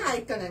সোল খাইলে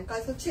আরেকটা নেন,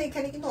 কাজ হচ্ছে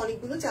এখানে কিন্তু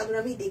অনেকগুলো চাদর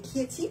আমি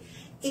দেখিয়েছি,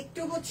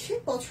 একটু হচ্ছে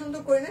পছন্দ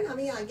করে নেন।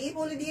 আমি আগেই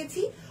বলে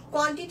দিয়েছি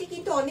কোয়ান্টিটি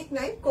কিন্তু অনেক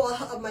নাই,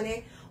 মানে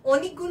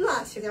অনেকগুলো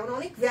আছে, যেমন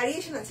অনেক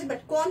ভ্যারিয়েশন আছে, বাট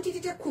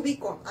কোয়ান্টিটিটা খুবই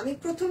কম, আমি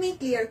প্রথমেই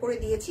ক্লিয়ার করে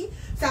দিয়েছি।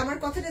 তো আমার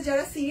কথাটা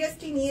যারা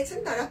সিরিয়াসলি নিয়েছেন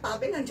তারা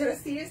পাবেন, আর যারা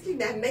সিরিয়াসলি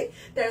নেন নাই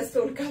তারা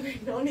সোল খাবেন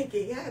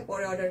অনেকেই, হ্যাঁ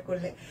পরে অর্ডার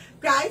করলে।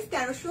 প্রাইস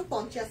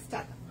 1350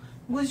 টাকা,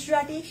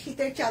 গুজরাটি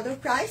শীতের চাদর,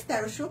 প্রাইস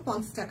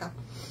 1350 টাকা।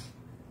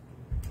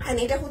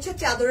 এটা হচ্ছে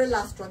চাদরের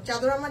লাস্ট ওয়ান,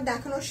 চাদর আমার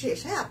দেখানো শেষ,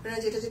 হ্যাঁ আপনারা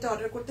যেটা যেটা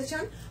অর্ডার করতে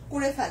চান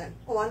করে ফেলেন।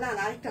 ও না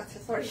আরেকটা আছে,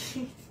 সরি,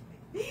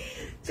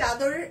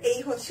 চাদরের এই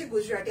হচ্ছে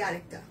গুজরাটি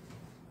আরেকটা,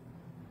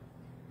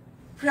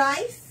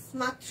 প্রাইস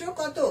মাত্র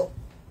কত?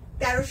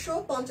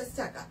 1350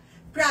 টাকা,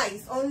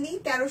 প্রাইস অনলি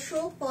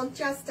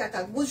 1350 টাকা,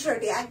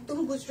 গুজরাটি, একদম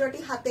গুজরাটি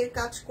হাতের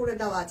কাজ করে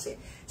দেওয়া আছে,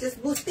 জাস্ট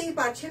বুঝতেই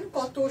পারছেন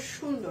কত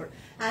সুন্দর।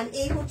 এন্ড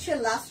এই হচ্ছে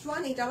লাস্ট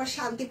ওয়ান, এটা আবার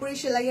শান্তিপুরি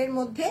সেলাইয়ের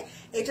মধ্যে,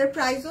 এটার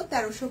প্রাইসও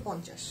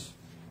 1350।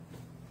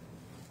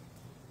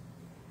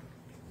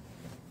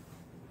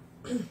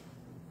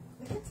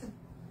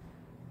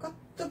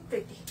 কত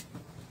প্রিটি।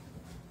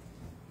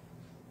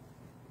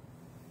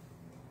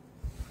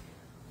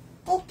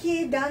 ওকে,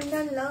 ডান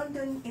ডান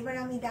লন্ডন। এবার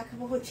আমি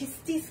দেখাবো হচ্ছে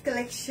স্টিচ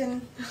কালেকশন।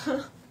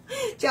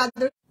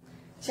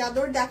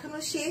 চাদর দেখানো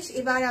শেষ,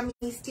 এবার আমি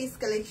স্টিচ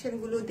কালেকশন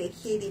গুলো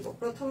দেখিয়ে দিব।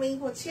 প্রথমেই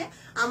হচ্ছে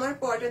আমার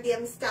পরটা দিয়ে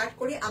আমি স্টার্ট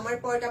করি। আমার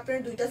পরটা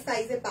আপনারা দুইটা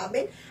সাইজে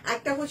পাবেন,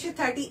 একটা হচ্ছে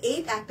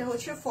 38, একটা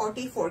হচ্ছে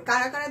 44।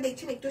 কারা কারা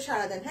দেখছেন একটু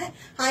সাড়া দেন, হ্যাঁ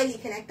হাই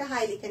লিখেন, একটা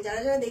হাই লিখেন, যারা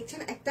যারা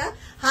দেখছেন একটা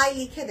হাই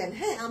লিখে দেন।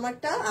 হ্যাঁ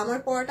আমার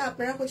পরটা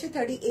আপনারা হচ্ছে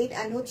 38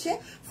 এন্ড হচ্ছে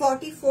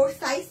 44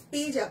 সাইজ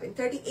পেয়ে যাবেন,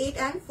 38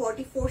 এন্ড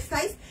 44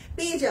 সাইজ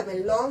পেয়ে যাবেন।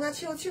 লং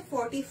আছে হচ্ছে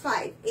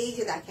 45। এই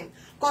যে দেখেন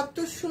কত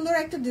সুন্দর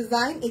একটা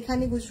ডিজাইন,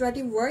 এখানে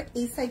গুজরাটি ওয়ার্ক,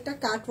 এই সাইডটা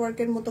কাট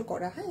ওয়ার্কের মতো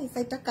করা, হ্যাঁ এই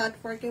সাইডটা কাট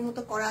ওয়ার্কের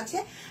মতো করা আছে,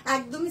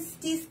 একদম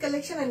স্টিচ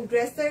কালেকশন। এন্ড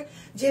ড্রেসের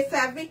যে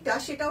ফ্যাব্রিকটা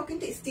সেটাও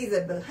কিন্তু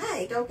স্টিচেবল, হ্যাঁ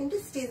এটাও কিন্তু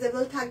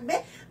স্টিচেবল থাকবে,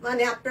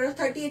 মানে আপনারা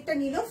 38টা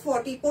নিলেও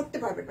 40 পড়তে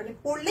পারবেন, মানে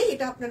পড়লেই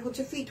এটা আপনার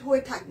হচ্ছে ফিট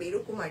হয়ে থাকবে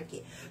এরকম আর কি।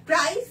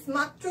 প্রাইস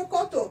মাত্র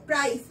কত?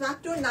 প্রাইস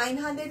মাত্র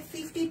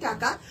 950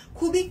 টাকা,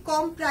 খুবই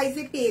কম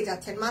প্রাইসে পেয়ে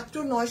যাচ্ছেন, মাত্র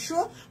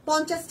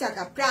 950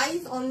 টাকা।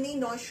 প্রাইস অনলি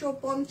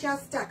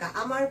 950 টাকা।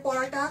 আমার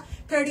পরাটা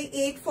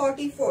 38,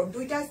 44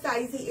 দুইটা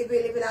সাইজই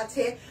এভেলেবেল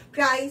আছে,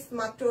 প্রাইস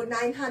মাত্র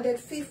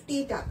 950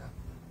 টাকা।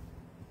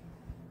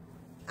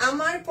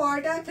 আমার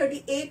পরটা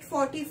 38,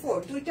 44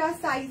 দুইটা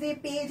সাইজে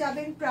পেয়ে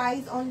যাবেন,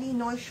 প্রাইস অনলি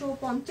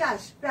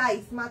 950,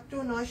 প্রাইস মাত্র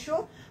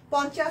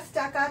 950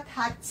 টাকা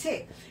থাকছে।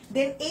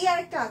 দেন এই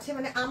আরেকটা আছে,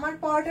 মানে আমার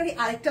পরটারই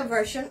আরেকটা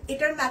ভার্সন,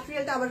 এটার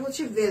ম্যাটেরিয়ালটা আবার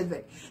হচ্ছে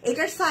ভেলভেট,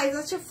 এটার সাইজ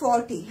আছে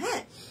 40,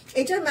 হ্যাঁ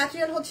এটার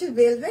ম্যাটেরিয়াল হচ্ছে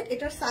ভেলভেট,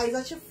 এটার সাইজ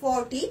আছে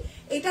 40,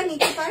 এটা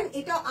নিতে পারেন।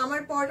 এটা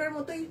আমার পরটার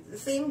মতোই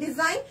সেম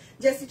ডিজাইন,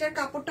 জাস্ট এটার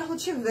কাপড়টা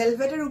হচ্ছে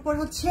ভেলভেটের উপর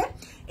হচ্ছে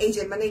এই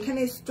যে মানে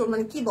এখানে স্টোন,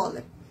 মানে কি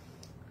বলে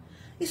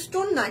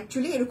স্টোন না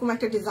অ্যাকচুয়ালি, এরকম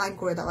একটা ডিজাইন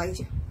করে দেওয়া এই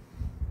যে।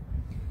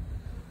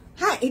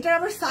 হ্যাঁ এটার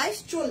আবার সাইজ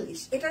 40,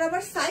 এটার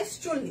আবার সাইজ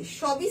 40,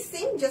 সবই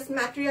same just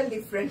material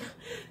different.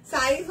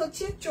 Size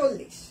হচ্ছে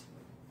 40,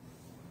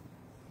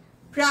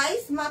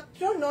 প্রাইস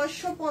মাত্র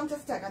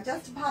 950 টাকা।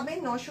 জাস্ট ভাবেন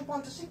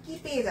 950 কি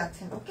পেয়ে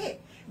যাচ্ছেন। ওকে,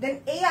 দেন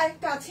এই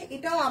আরেকটা আছে,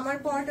 এটাও আমার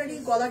পরটারই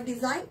গলার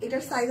ডিজাইন,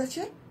 এটার সাইজ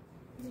আছে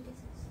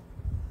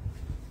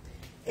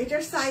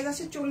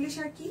 40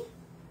 আর কি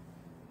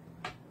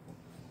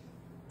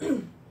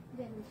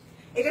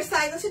এটার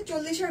সাইজ আছে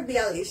 40 আর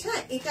 42।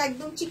 হ্যাঁ এটা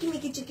একদম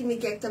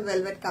চিকিমিকি একটা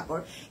ভেলভেট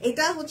কাপড়,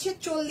 এটা হচ্ছে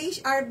 40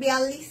 আর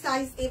 42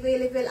 সাইজ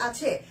এভেলেবেল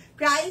আছে,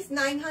 প্রাইস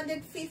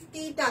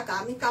 950 টাকা।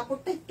 আমি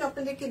কাপড়টা একটু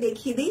আপনাদেরকে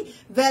দেখিয়ে দিই,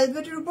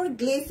 ভেলভেটের উপর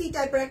গ্লেসি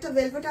টাইপের একটা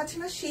ভেলভেট আছে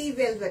না, সেই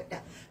ভেলভেটটা,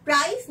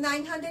 প্রাইস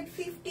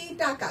 950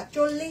 টাকা।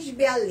 40,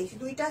 42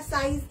 দুইটা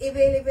সাইজ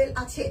এভেলেবেল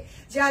আছে,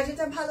 যার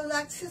যেটা ভালো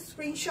লাগছে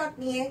স্ক্রিনশট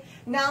নিয়ে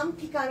নাম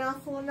ঠিকানা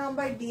ফোন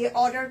নাম্বার দিয়ে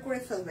অর্ডার করে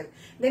ফেলবেন।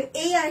 দেন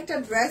এই আরেকটা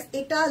ড্রেস,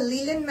 এটা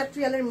লিলেন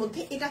ম্যাটেরিয়ালের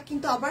মধ্যে, এটা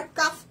কিন্তু আবার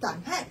কাফতান,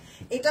 হ্যাঁ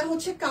এটা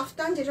হচ্ছে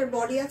কাফতান যেটার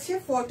বডি আছে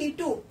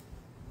 42,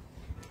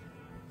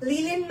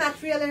 লিলেন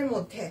ম্যাটেরিয়ালের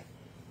মধ্যে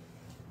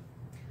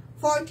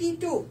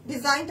 42,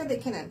 ডিজাইনটা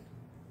দেখে নেন।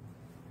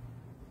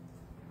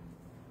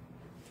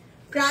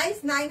 প্রাইস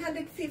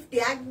 950,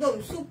 একদম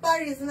সুপার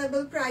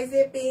রিজনেবল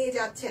প্রাইসে পেয়ে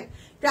যাচ্ছেন,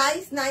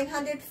 প্রাইস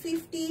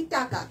 950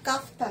 টাকা,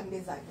 কাফতান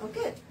ডিজাইন।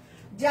 ওকে,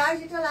 যার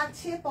যেটা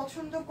লাগছে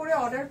পছন্দ করে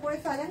অর্ডার করে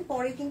ফেলেন,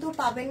 পরে কিন্তু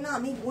পাবেন না,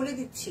 আমি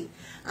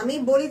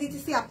বলে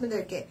দিতেছি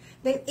আপনাদেরকে।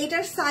 দেন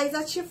এটার সাইজ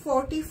আছে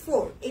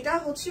 44, এটা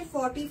হচ্ছে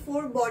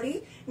 44 বডি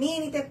নিয়ে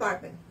নিতে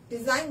পারবেন।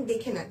 ডিজাইন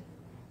দেখে নেন,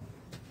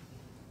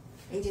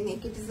 এই যে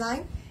নেকের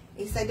ডিজাইন,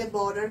 এই সাইডে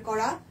বর্ডার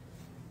করা,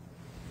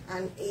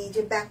 আর এই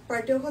যে ব্যাক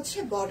পার্টেও হচ্ছে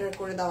বর্ডার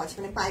করে দেওয়া আছে,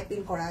 মানে পাইপিং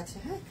করা আছে,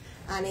 হ্যাঁ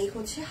আর এই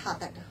হচ্ছে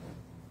হাতাটা।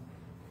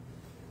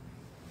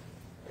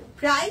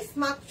 প্রাইস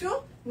মাত্র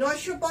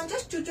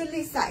 950,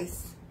 44 সাইজ,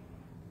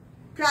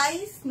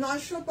 প্রাইস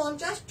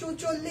 950,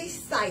 44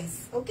 সাইজ।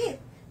 ওকে,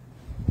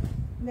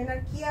 দেন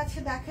আর কি আছে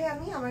দেখাই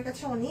আমি, আমার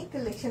কাছে অনেক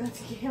কালেকশন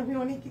আছে, আমি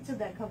অনেক কিছু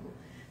দেখাবো,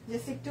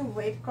 জাস্ট একটু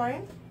ওয়েট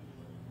করেন।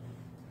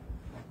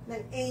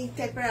 দেন এই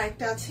টাইপের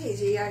আরেকটা আছে, এই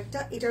যে আরেকটা,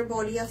 এটার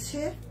বডি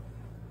আছে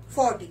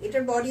 40,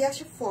 এটার বডি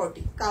আছে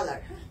 40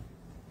 কালার, হ্যাঁ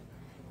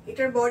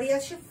এটার বডি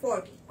আছে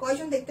 40।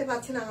 কয়জন দেখতে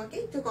পাচ্ছেন আমাকে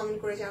একটু কমেন্ট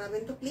করে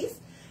জানাবেন তো প্লিজ।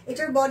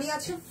 এটার বডি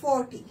আছে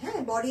 40, হ্যাঁ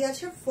বডি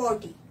আছে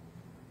 40,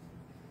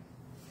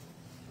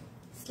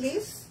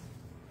 স্লিভস,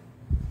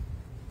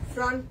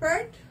 ফ্রন্ট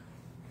পার্ট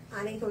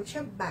আর এই হচ্ছে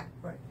ব্যাক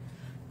পার্ট।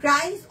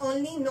 প্রাইস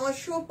অনলি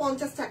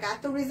 950 টাকা,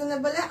 এত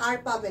রিজনেবলে আর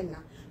পাবেন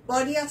না।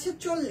 বডি আছে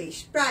 40,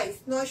 প্রাইস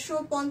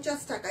 950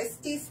 টাকা,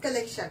 স্টিচ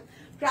কালেকশন,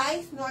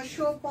 প্রাইস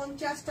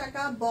 950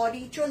 টাকা,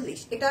 বডি 40,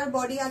 এটার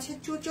বডি আছে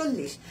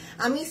 44।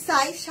 আমি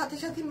সাইজ সাথে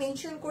সাথে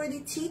মেনশন করে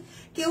দিচ্ছি,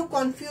 কেউ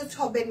কনফিউজ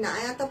হবেন না।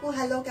 আয়াত আপু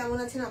হ্যালো, কেমন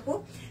আছেন আপু?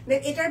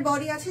 দেন এটার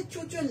বডি আছে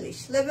 44,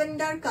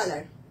 লেভেন্ডার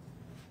কালার,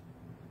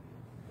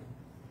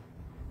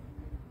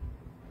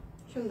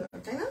 সুন্দর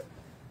তাই না?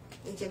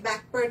 এই যে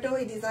ব্যাক পার্টেও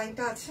এই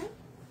ডিজাইনটা আছে,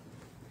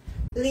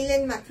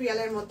 লিলেন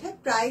ম্যাটেরিয়ালের মধ্যে,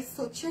 প্রাইস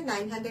হচ্ছে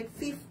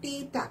 950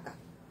 টাকা।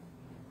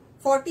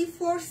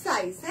 44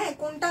 সাইজ, হ্যাঁ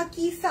কোনটা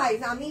কি সাইজ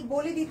আমি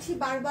বলে দিচ্ছি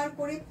বারবার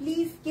করে,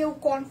 প্লিজ কেউ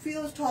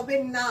কনফিউজড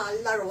হবেন না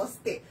আল্লাহর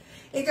ওয়াস্তে।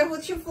 এটা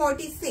হচ্ছে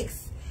 46,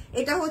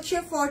 এটা হচ্ছে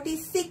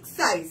 46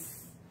 সাইজ,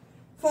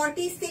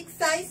 46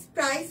 সাইজ,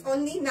 প্রাইস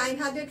অনলি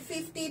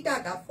 950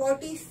 টাকা।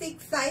 46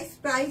 সাইজ,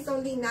 প্রাইস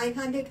অনলি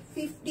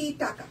 950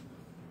 টাকা।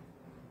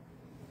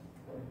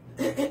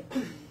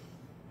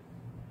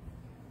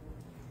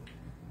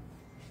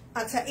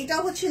 আচ্ছা, এটা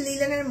হচ্ছে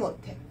লিলেনের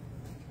মধ্যে,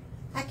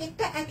 এক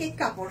একটা এক এক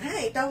কাপড়।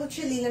 হ্যাঁ, এটা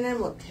হচ্ছে লিলেনের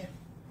মধ্যে।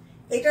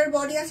 এটার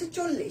বডি আছে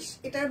 40,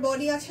 এটার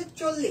বডি আছে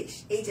 40।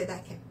 এই যে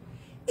দেখেন,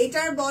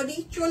 এটার বডি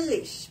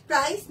 40,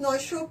 প্রাইস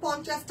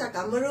 950 টাকা,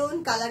 মেরুন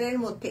কালারের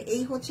মধ্যে।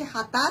 এই হচ্ছে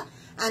হাতা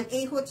এন্ড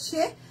এই হচ্ছে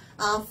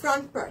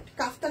ফ্রন্ট পার্ট।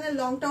 কাফতানের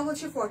লংটা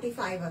হচ্ছে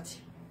 45 আছে,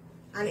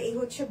 আর এই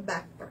হচ্ছে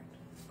ব্যাক পার্ট,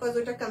 বিকজ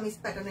ওটা কামিজ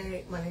প্যাটার্নের,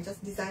 মানে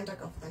জাস্ট ডিজাইনটা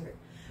কাফতানের।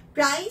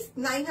 প্রাইস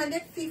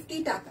 950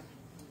 টাকা।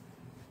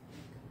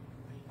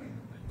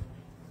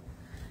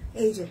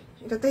 এই যে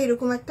এটাতে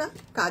এরকম একটা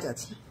কাজ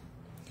আছে,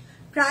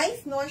 প্রাইস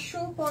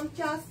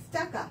 950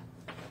 টাকা।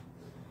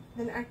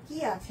 আর কি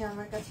আছে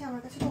আমার কাছে?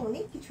 আমার কাছে তো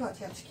অনেক কিছু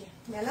আছে আজকে,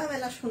 মেলা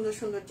মেলা সুন্দর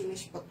সুন্দর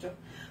জিনিসপত্র।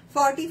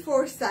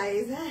 44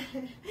 সাইজ, হ্যাঁ,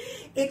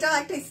 এটা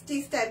একটা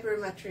স্টিচ টাইপের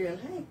ম্যাটেরিয়াল।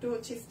 হ্যাঁ, একটু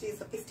হচ্ছে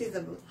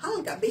স্টিচেবল,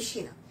 হালকা, বেশি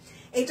না।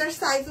 এটার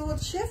সাইজ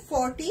হচ্ছে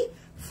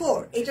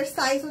 44, এটার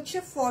সাইজ হচ্ছে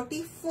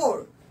 44।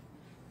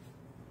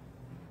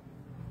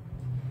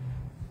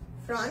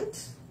 ফ্রন্ট,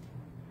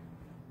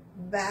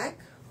 ব্যাক,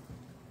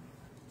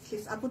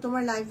 আপু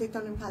তোমার লাইভ দেখতে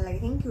অনেক ভালো লাগে,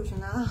 থ্যাংক ইউ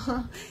সোনা।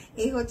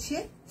 এই হচ্ছে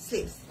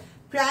স্লিভস।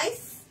 Price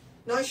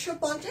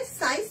 950,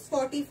 size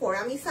 44।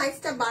 আমি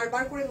সাইজটা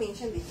বারবার করে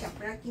মেনশন দিচ্ছি,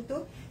 আপনারা কিন্তু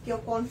কেউ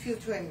কনফিউজ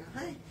হবেন না।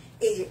 হ্যাঁ,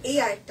 এই যে এই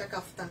আরেকটা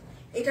কাফতান,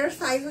 এটার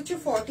সাইজ হচ্ছে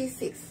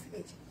 46,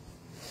 এই যে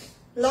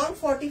লং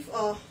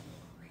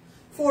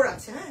 44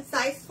 আছে। হ্যাঁ,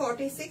 সাইজ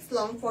 46,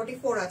 লং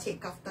 44 আছে এই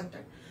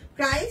কাফতানটার।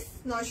 প্রাইস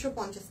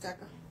 950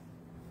 টাকা।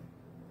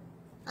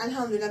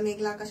 আলহামদুলিল্লাহ,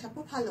 মেঘলা আকাশ আপু,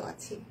 ভালো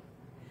আছি।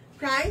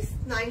 প্রাইস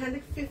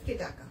 950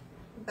 টাকা।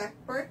 ব্যাক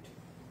পার্ট,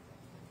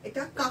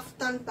 এটা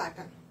কাফতান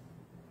প্যাটার্ন।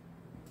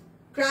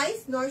 প্রাইস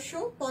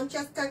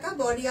 950 টাকা,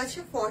 বডি আছে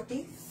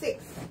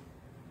 46।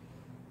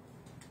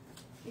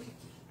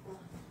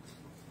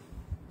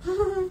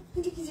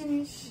 এটা কি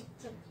জিনিস?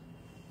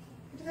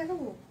 এটা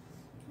দেখাবো?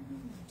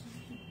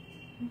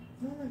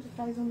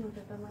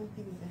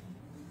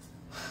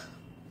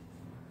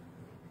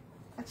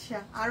 আচ্ছা,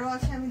 আরো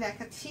আছে, আমি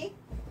দেখাচ্ছি।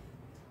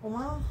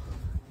 ওমা,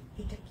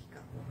 এটা কি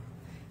কাপড়?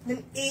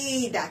 এই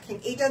দেখেন,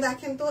 এটা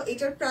দেখেন তো,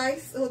 এটার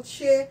প্রাইস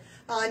হচ্ছে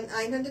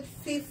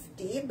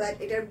 950, বাট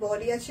এটার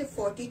বডি আছে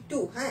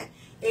 42। হ্যাঁ,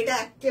 এটা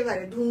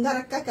একেবারে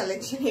ধুমধারাক্কা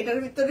কালেকশন। এটার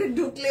ভিতরে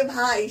ঢুকলে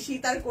ভাই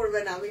শীত আর করবে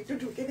না। আমি একটু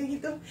ঢুকে দেখি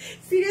তো,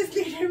 সিরিয়াসলি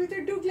এটার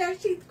ভিতরে ঢুকলে আর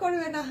শীত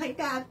করবে না।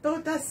 এটা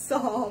এতটা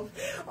সফট,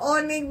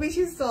 অনেক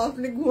বেশি সফট,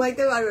 মানে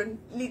ঘুমাইতে পারবেন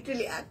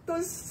লিটারালি, এত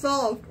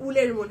সফট,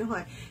 উলের মনে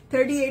হয়।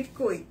 38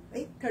 কই?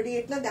 এই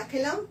 38 না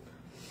দেখালাম,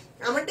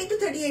 আমারটা একটু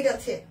 38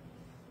 আছে,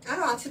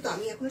 আরো আছে তো,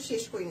 আমি এখনো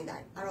শেষ করিনি,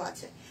 দেখ আরো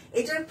আছে।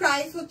 এটার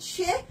প্রাইস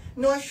হচ্ছে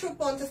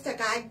 950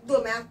 টাকা।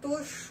 একদম এত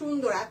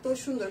সুন্দর, এত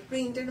সুন্দর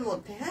প্রিন্টের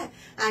মধ্যে। হ্যাঁ,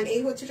 এন্ড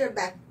এই হচ্ছে এটার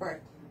ব্যাক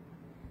পার্ট,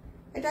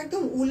 এটা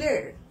একদম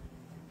উলের,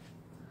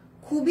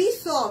 খুবই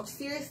সফট,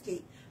 সিরিয়াসলি।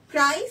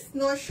 প্রাইস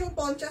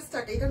 950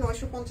 টাকা। এটা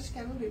 950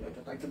 কেন দিল?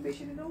 এটা তো একটু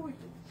বেশি দিলেও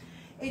হইতো।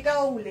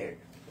 এটাও উলের,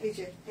 এই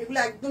যে এগুলো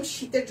একদম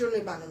শীতের জন্য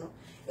বানানো।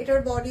 এটার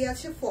বডি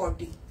আছে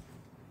 40,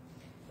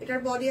 এটার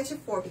বডি আছে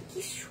 40। কি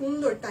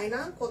সুন্দর, তাই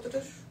না? কতটা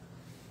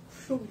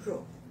শুভ্র।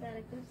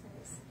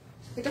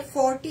 এটা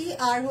 40,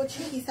 আর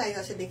হচ্ছে কি সাইজ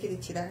আছে দেখে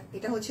দিচ্ছি, দাঁড়া।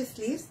 এটা হচ্ছে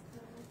স্লিভস।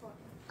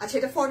 আচ্ছা,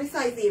 এটা 40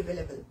 সাইজে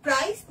अवेलेबल।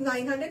 প্রাইস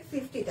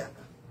 950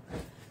 টাকা।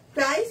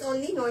 প্রাইস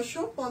অনলি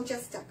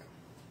 950 টাকা।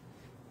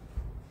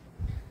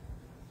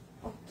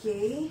 ওকে,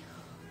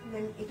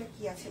 দেন এটা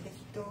কি আছে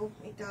দেখি তো।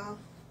 এটা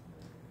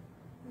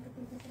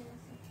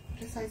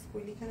সাইজ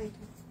কই লেখা নাই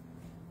তো,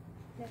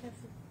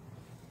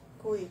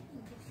 কই?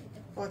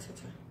 আচ্ছা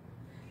আচ্ছা,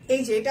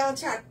 এই যে এটা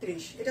হচ্ছে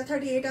 38, এটা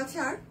 38 আছে,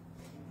 আর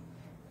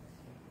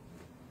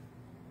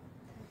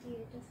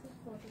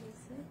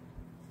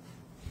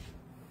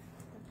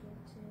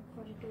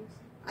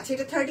আচ্ছা,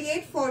 এটা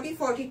 38, 40,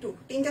 42,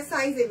 তিনটা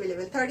সাইজ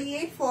अवेलेबल।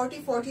 38, 40,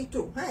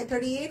 42। হ্যাঁ,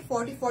 38,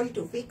 40,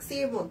 42 ফিক্স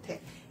এর মধ্যে।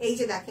 এই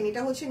যে দেখেন,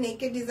 এটা হচ্ছে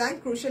নেকের ডিজাইন,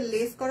 ক্রুশাল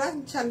লেস করা,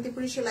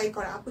 শান্তিপুরি সেলাই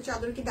করা। আপু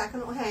চাদর কি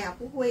দেখানো? হ্যাঁ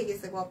আপু, হয়ে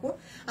গেছে গো আপু,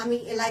 আমি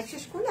লাইভ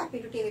শেষ করলে আপনি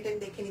একটু টেনে টেনে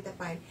দেখে নিতে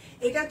পারেন।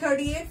 এটা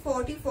 38,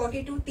 40,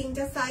 42,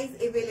 তিনটা সাইজ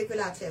अवेलेबल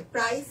আছে।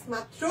 প্রাইস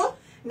মাত্র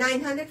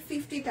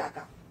 950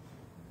 টাকা।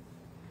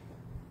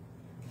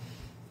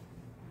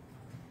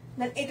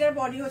 এটার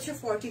বডি হচ্ছে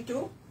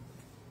 42,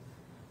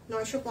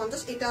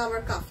 950। এটা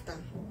আবার কাফতান,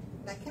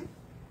 দেখেন।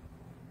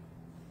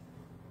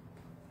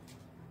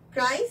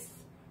 প্রাইস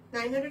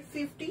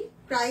 950,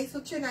 প্রাইস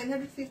হচ্ছে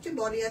 950,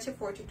 বডি আছে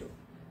 42।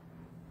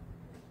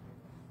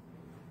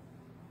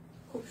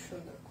 খুব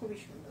সুন্দর, খুবই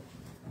সুন্দর।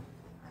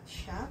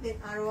 আচ্ছা, দেন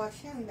আরো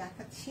আছে, আমি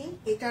দেখাচ্ছি।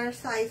 এটার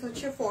সাইজ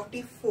হচ্ছে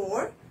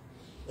 44,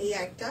 এই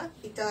একটা,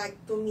 এটা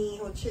একদমই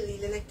হচ্ছে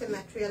লিলেন একটা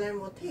ম্যাটেরিয়ালের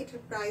মধ্যে।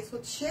 এটার প্রাইস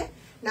হচ্ছে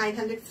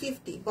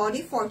 950,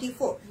 body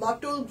 44,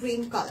 bottle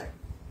green colour.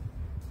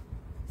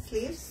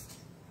 Sleeves,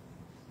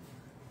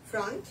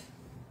 front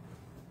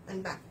and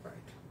back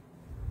part.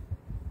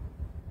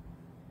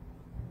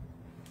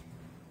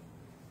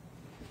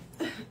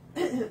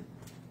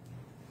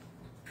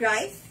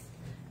 Price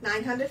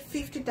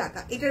 950 টাকা।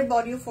 এটার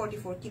বডিও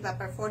 44। কি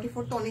ব্যাপার,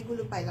 44 তো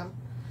অনেকগুলো পাইলাম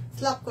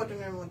স্লাব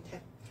কটনের মধ্যে।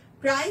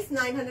 প্রাইস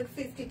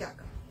 950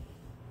 টাকা।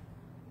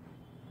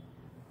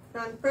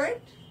 ফ্রন্ট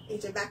পার্ট, এই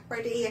যে ব্যাক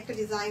পার্টে এই একটা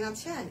ডিজাইন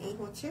আছে, এন্ড এই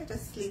হচ্ছে এটা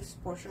স্লিভস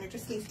পোরশন, এটা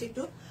স্লিভসটা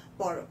একটু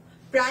বড়।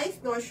 প্রাইস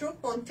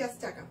 950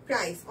 টাকা।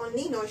 প্রাইস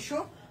অনলি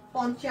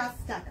 950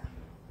 টাকা।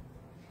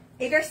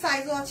 এটার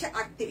সাইজও আছে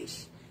 38।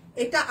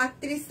 এটা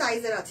 38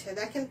 সাইজের আছে,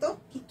 দেখেন তো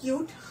কি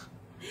কিউট।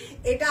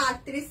 এটা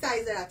 38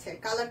 সাইজের আছে,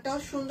 কালারটাও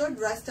সুন্দর,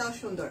 ড্রেসটাও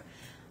সুন্দর।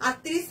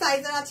 38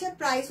 সাইজের আছে,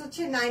 প্রাইস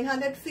হচ্ছে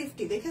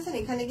 950। দেখেছেন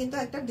এখানে কিন্তু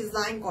একটা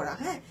ডিজাইন করা,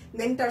 হ্যাঁ,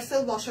 দেন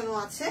টার্সেল বসানো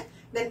আছে,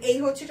 দেন এই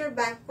হচ্ছে এটার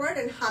ব্যাক পার্ট,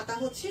 এন্ড হাতা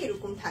হচ্ছে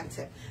এরকম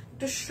থাকছে,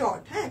 একটু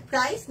শর্ট, হ্যাঁ।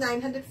 প্রাইস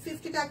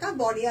 950 টাকা।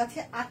 বডি আছে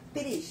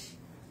 38।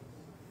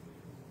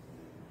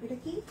 এটা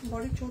কি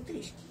বডি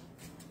 34? কি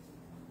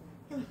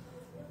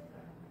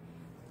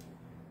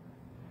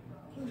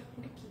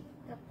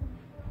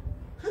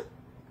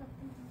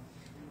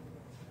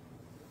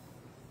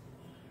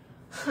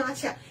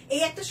আচ্ছা,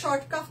 এই একটা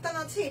শর্ট কাফতান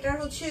আছে, এটার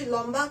হচ্ছে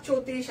লম্বা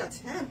 34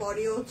 আছে, হ্যাঁ,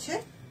 বডিও হচ্ছে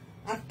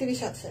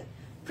 38 আছে।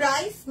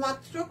 প্রাইস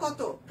মাত্র কত?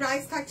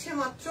 প্রাইস থাকছে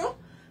মাত্র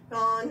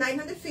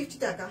 950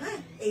 টাকা, হ্যাঁ।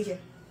 এই যে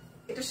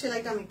এটা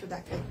সেলাইটা আমি একটু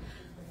দেখাই,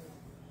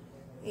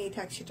 এই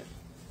থাকছে এটা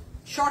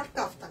শর্ট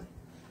কাফতান,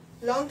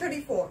 লং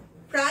 34,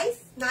 প্রাইস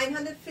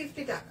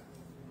 950 টাকা।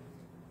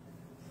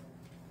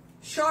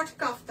 শর্ট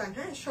কাফতান,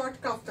 হ্যাঁ, শর্ট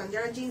কাফতান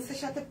যারা জিন্সের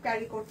সাথে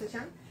ক্যারি করতে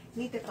চান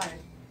নিতে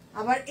পারেন।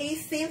 আবার এই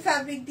সেম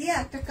ফ্যাব্রিক দিয়ে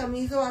একটা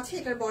কামিজও আছে,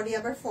 এটার বডি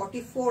আবার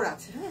 44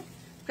 আছে, হ্যাঁ।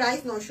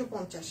 প্রাইস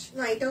 950।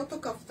 না, এটাও তো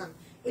কাফতান,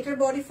 এটার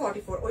বডি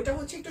 44। ওইটা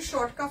হচ্ছে একটু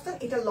শর্ট কাফতান,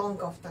 এটা লং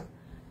কাফতান,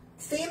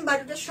 সেম বাট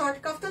এটা শর্ট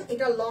কাফতান,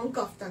 এটা লং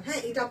কাফতান,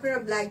 হ্যাঁ। এটা আপনারা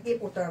ব্ল্যাক দিয়ে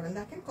পরতে পারবেন,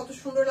 দেখেন কত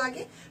সুন্দর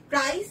লাগে।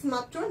 প্রাইস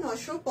মাত্র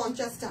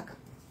 950 টাকা।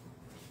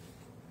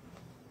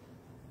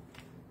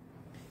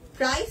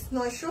 প্রাইস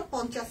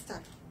 950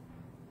 টাকা।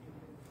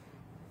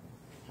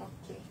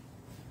 ওকে,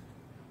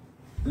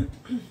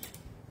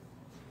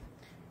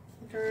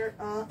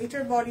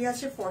 এটার বডি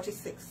আছে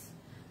 46,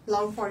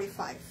 লং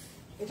 45,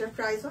 এটার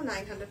প্রাইসও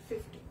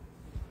 950।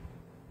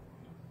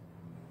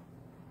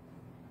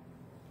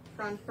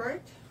 Front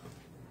part,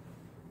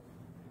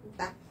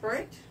 back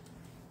part,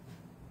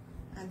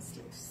 and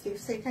sleeves.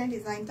 Sleeves এখানে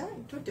ডিজাইনটা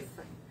একটু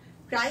ডিফারেন্ট।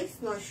 প্রাইস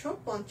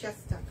 950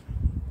 টাকা।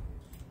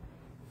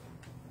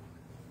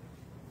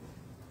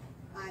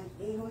 আর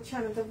এই হচ্ছে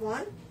another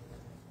one,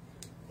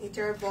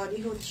 এটার বডি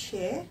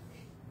হচ্ছে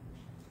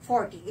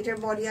 40, এটার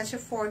বডি আছে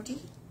 40,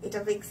 এটা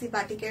বেক্সি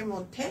বাটিকের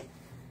মধ্যে,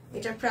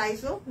 এটার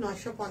প্রাইসও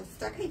 950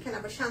 টাকা। এখানে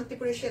আবার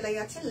শান্তিপুরের সেলাই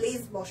আছে,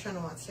 লেস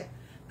বসানো আছে।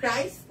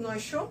 প্রাইস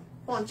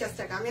 950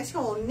 টাকা। আমি আজকে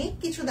অনেক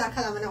কিছু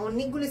দেখালাম, মানে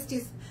অনেকগুলো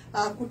স্টিচ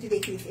কুর্তি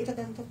দেখিয়েছি। এটা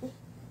দেন তো,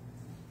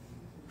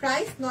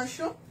 প্রাইস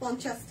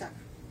 950 টাকা।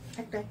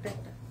 একটা একটা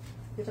একটা,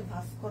 এটা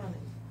ভাঁজ করা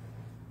নেই,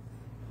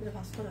 এটা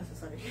ভাঁজ করা আছে,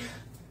 সরি।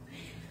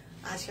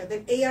 আচ্ছা,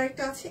 দেন এই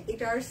আরেকটা আছে,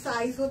 এটার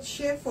সাইজ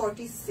হচ্ছে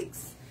 46,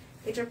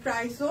 এটার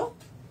প্রাইসও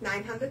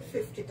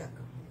 950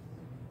 টাকা।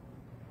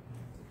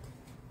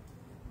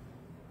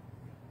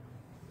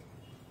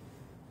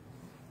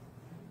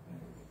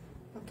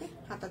 ওকে,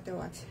 হাতাতেও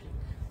আছে।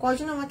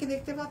 কয়জন আমাকে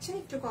দেখতে পাচ্ছেন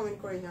একটু কমেন্ট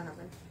করে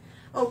জানাবেন।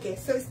 ওকে,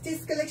 সো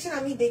স্টিচ কালেকশন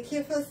আমি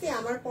দেখিয়ে ফেলছি,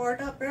 আমার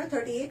পরটা আপনারা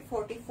 38,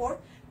 44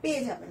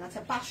 পেয়ে যাবেন।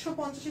 আচ্ছা,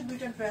 550 এর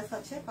দুইটা ড্রেস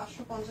আছে,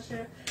 550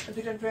 এর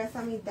দুইটা ড্রেস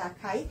আমি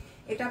দেখাই।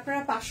 এটা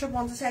আপনারা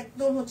 550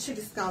 একদম হচ্ছে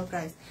ডিসকাউন্ট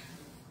প্রাইস।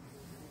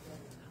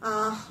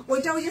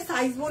 ওইটা ওই যে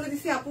সাইজ বলে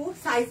দিছি আপু,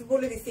 সাইজ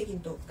বলে দিছি,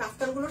 কিন্তু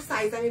কাফতানগুলোর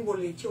সাইজ আমি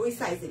বলে দিচ্ছি ওই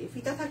সাইজেরই।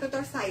 ফিতা থাকলে তো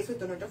আর সাইজ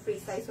হইতো না, ওটা ফ্রি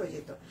সাইজ হয়ে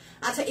যেত।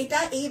 আচ্ছা, এটা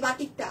এই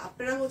বাটিকটা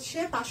আপনারা হচ্ছে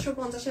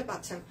 550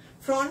 পাচ্ছেন,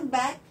 ফ্রন্ট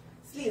ব্যাক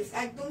স্লিভস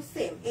একদম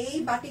সেম। এই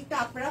বাটিকটা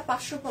আপনারা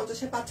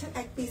 550 পাচ্ছেন,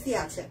 এক পিসি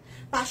আছে,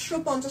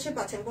 550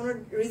 পাচ্ছেন, কোনো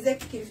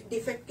রিজেক্ট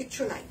ডিফেক্ট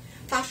কিছু নাই।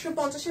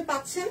 550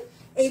 পাচ্ছেন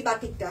এই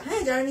বাটিকটা,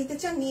 হ্যাঁ। যারা নিতে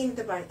চান নিয়ে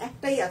নিতে পারেন,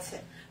 একটাই আছে।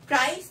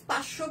 প্রাইস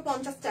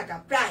 550 টাকা।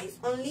 প্রাইস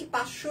অনলি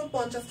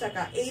 550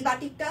 টাকা। এই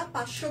বাটিকটা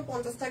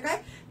 550 টাকায়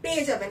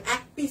পেয়ে যাবেন,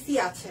 এক পিসি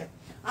আছে।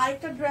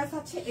 আরেকটা ড্রেস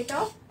আছে,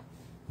 এটাও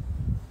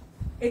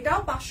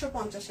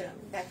 550 এর,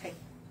 আমি দেখাই।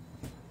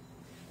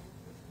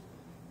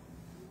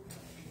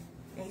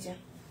 এই যে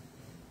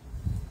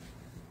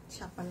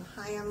 56।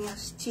 হাই, আমি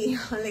আসছি,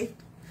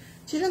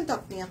 ছিলেন তো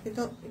আপনি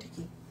তো। এটা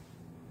কি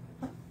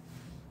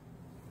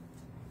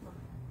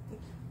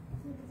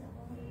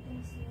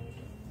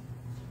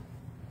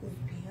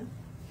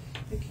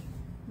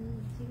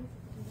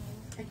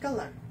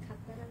কালার,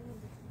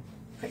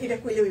 এটা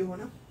কইলে হইব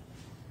না।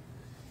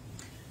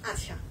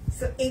 আচ্ছা,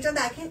 সো এটা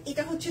দেখেন,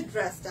 এটা হচ্ছে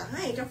ড্রেসটা,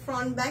 হ্যাঁ। এটা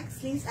ফ্রন্ট ব্যাক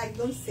স্লিভস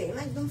একদম সেম,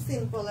 একদম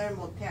সিম্পল এর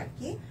মধ্যে আর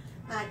কি।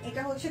 আর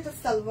এটা হচ্ছে তো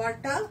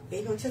সালোয়ারটা,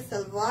 এই হচ্ছে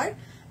সালোয়ার,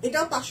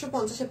 এটাও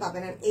 550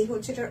 পাবেন। আর এই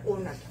হচ্ছে এটার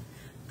ওড়নাটা।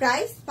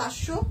 প্রাইস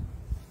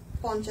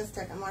 550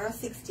 টাকা, মারা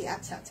 60।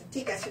 আচ্ছা আচ্ছা,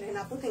 ঠিক আছে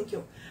আপু, থ্যাংক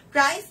ইউ।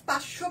 প্রাইস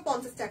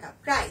 550 টাকা।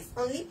 Price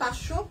only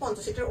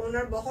 550। এটার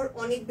ওনার বহর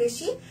অনেক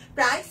বেশি।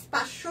 প্রাইস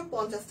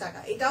 550 টাকা।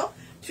 এটাও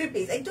 3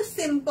 পিস, একটু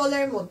সিম্পল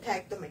এর মধ্যে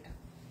একদম। এটা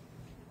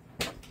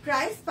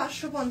প্রাইস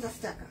 550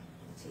 টাকা।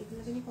 আচ্ছা,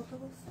 এগুলো জানি কত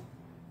বলছে,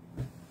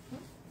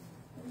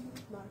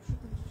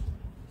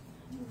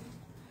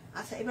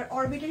 আচ্ছা এবার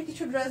অরবিটের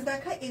কিছু ড্রেস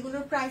দেখায়,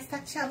 এগুলোর প্রাইস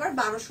থাকছে আবার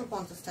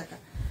 1250 টাকা।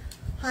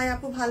 হাই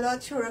আপু ভালো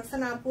আছো?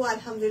 রক্সানা আপু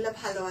আলহামদুলিল্লাহ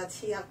ভালো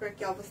আছি, আপনার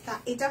কি অবস্থা?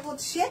 এটা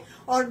হচ্ছে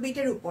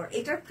অরবিটের উপর,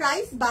 এটার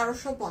প্রাইস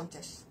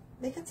 1250।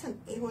 দেখেছেন,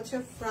 এই হচ্ছে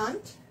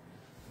ফ্রন্ট,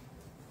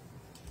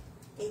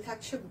 এই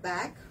থাকছে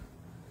ব্যাক,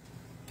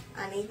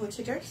 আর এই হচ্ছে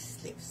এটার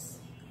স্লিভস।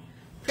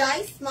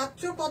 প্রাইস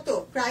মাত্র কত?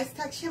 প্রাইস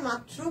থাকছে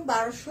মাত্র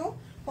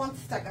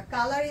 1250 টাকা।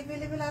 কালার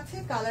এভেলেবেল আছে,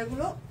 কালার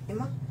গুলো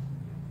এমা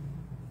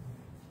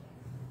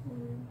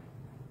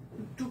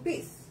 2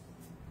 পিস।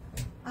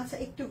 আচ্ছা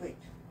একটু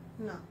ওয়েট,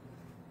 না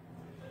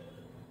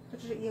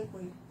ইয়ে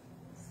করি,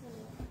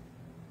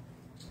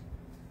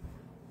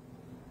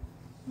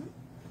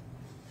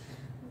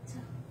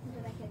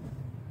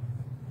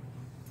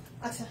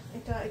 আচ্ছা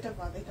এটা এটা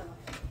বাদ, এটা না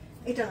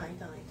এটা না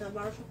এটা না, এটা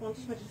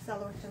 1250 বাট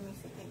সালোয়ারটা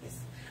মিসিং হয়ে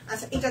গেছে।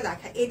 আচ্ছা এটা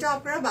দেখায়, এটা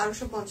আপনারা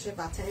 1250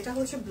 পাচ্ছেন। এটা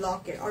হচ্ছে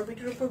ব্লকের,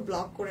 অরবিটের উপর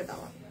ব্লক করে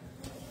দেওয়া।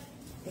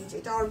 এই যে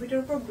এটা অরবিটের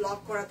উপর ব্লক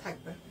করা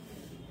থাকবে,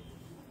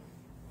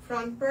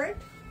 front part,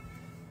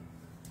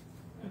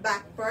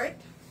 back part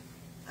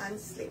and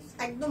sleeves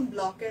একদম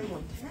ব্লকের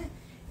মধ্যে। হ্যাঁ,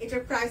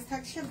 এটার প্রাইস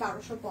থাকছে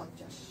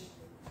 1250।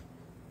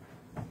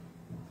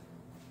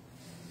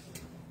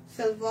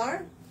 সালোয়ার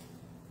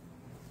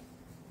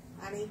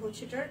আর এই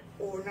হচ্ছে এটার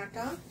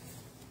ওড়নাটা,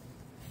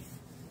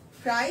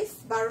 প্রাইস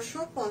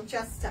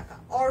 1250 টাকা।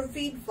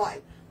 অরবিট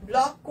ভয়েল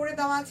ব্লক করে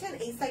দেওয়া আছে,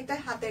 এই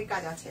সাইডটায় হাতের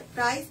কাজ আছে।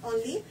 প্রাইস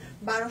অনলি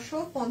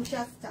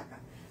 1250 টাকা।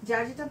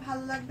 যার যেটা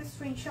ভালো লাগবে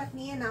স্ক্রিনশট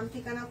নিয়ে নাম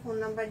ঠিকানা ফোন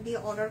নাম্বার দিয়ে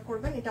অর্ডার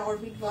করবেন। এটা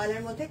অরবিট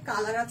ভয়েলের মধ্যে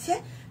কালার আছে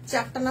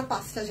 4টা না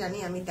 5টা জানি,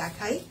 আমি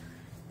দেখাই।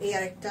 এই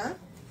আরেকটা,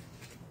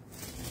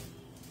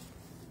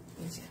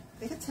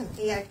 দেখেছেন,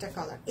 এই আরেকটা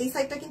কালার। এই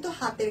সাইডটা কিন্তু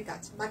হাতের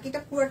কাজ, বাকিটা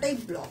পুরোটাই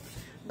ব্লক।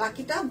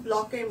 বাকিটা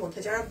ব্লকের মধ্যে,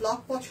 যারা ব্লক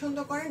পছন্দ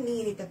করে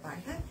নিয়ে নিতে পারে।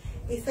 হ্যাঁ,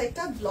 এই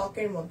সাইডটা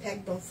ব্লকের মধ্যে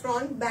একদম,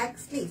 ফ্রন্ট ব্যাক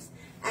স্লিভস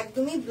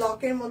একদমই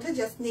ব্লকের মধ্যে,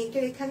 জাস্ট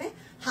নেকের এখানে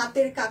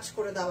হাতের কাজ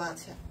করে দেওয়া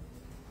আছে।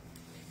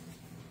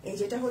 এই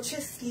যেটা হচ্ছে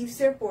স্লিভস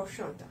এর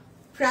পোর্শনটা।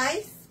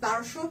 প্রাইস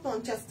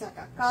 1250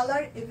 টাকা।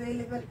 কালার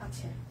এভেলেবেল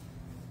আছে।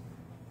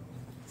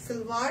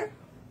 সিলভার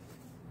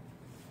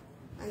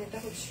আর এটা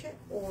হচ্ছে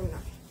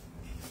ওড়না।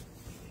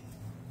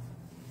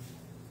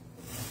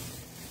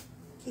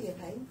 কি রে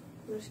ভাই,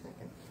 পুরুষ না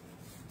কেন?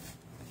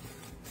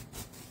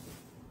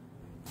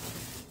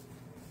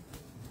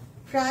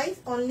 প্রাইস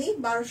অনলি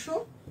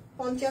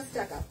 1250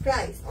 টাকা।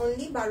 প্রাইস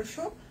অনলি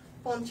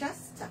 1250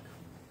 টাকা।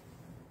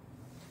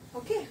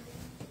 ওকে,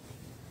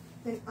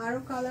 দেন আরো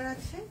কালার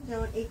আছে,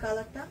 যেমন এই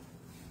কালারটা,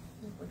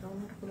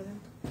 খুলে দেন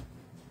তো।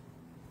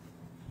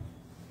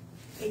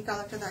 এই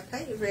কালারটা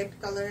দেখাই, রেড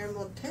কালারের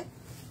মধ্যে।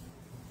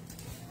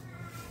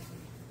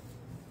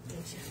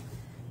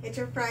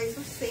 এটার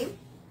প্রাইসও সেম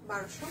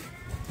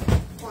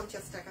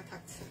 1250 টাকা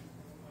থাকছে।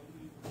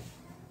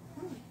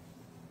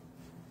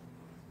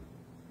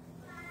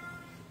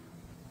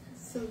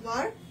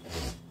 সিলভার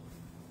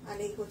আর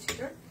এই হচ্ছে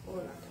এটার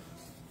ওড়নাটা।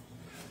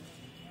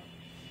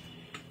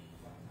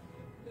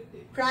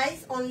 প্রাইস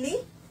অনলি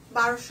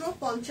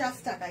 1250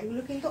 টাকা।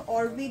 এগুলো কিন্তু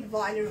অরবিট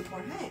ভয়েলের উপর।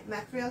 হ্যাঁ,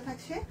 ম্যাটেরিয়াল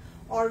থাকছে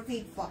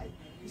অরবিট ভয়েল।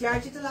 যার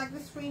যেটা লাগবে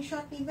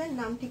স্ক্রিনশট নিবেন,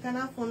 নাম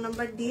ঠিকানা ফোন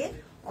নাম্বার দিয়ে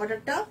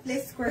অর্ডারটা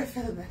প্লেস করে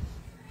ফেলবেন।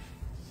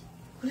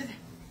 খুলে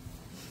দেন।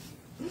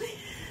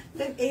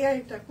 দেন এই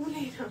আরেকটা,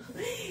 খুলে না,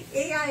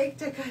 এই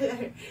আরেকটা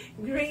কালার,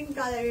 গ্রিন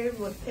কালারের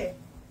মধ্যে।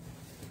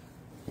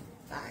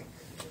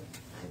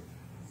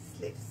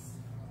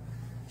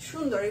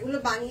 সুন্দর, এগুলো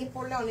বানিয়ে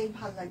পড়লে অনেক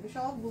ভালো লাগবে।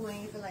 সব ঘুমাই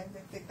গেছে লাইভ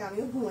দেখতে দেখতে,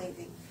 আমিও ঘুমাই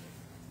দিই,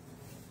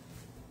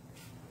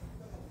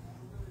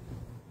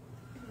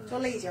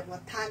 চলেই যাবো,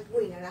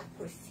 থাকবোই না, রাগ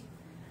করছি।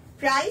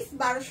 প্রাইস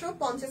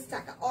 1250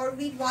 টাকা।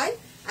 অরবিট ভয়েল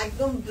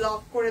একদম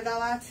ব্লক করে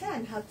দেওয়া আছে,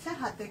 এন্ড হচ্ছে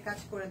হাতের কাজ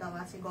করে দেওয়া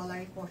আছে গলার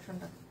এই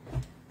পোর্শনটা।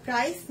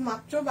 প্রাইস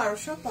মাত্র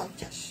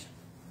 1250।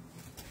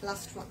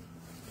 Last one.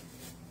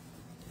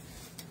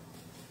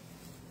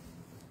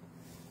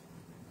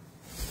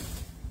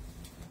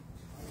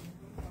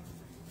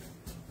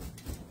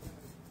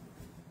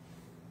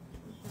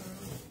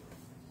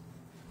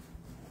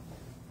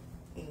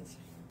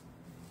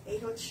 এই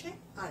হচ্ছে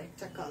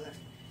আরেকটা কালার।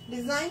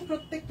 ডিজাইন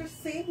প্রত্যেকটা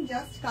সেম,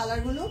 জাস্ট কালার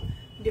গুলো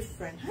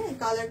ডিফারেন্ট। হ্যাঁ,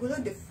 কালার গুলো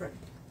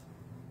ডিফারেন্ট।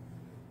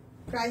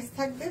 প্রাইস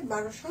থাকবে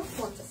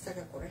 1250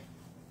 টাকা করে।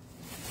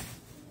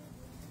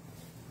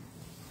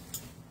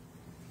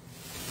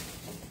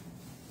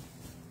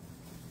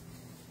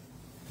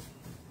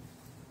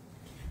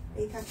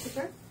 এই থাকছে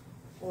তার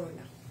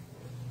ওড়না।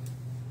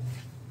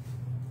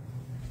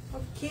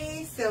 ওকে,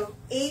 সো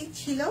এই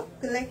ছিল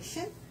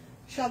কালেকশন,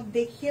 সব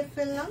দেখিয়ে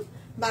ফেললাম।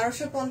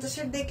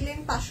 1250-এর দেখলেন,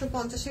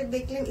 550-এর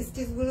দেখলেন,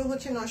 স্টিচ গুলো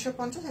হচ্ছে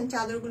 950, এন্ড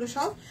চাদর গুলো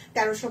সব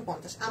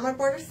 1350। আমার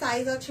পরের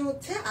সাইজ আছে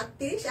হচ্ছে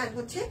 38 আর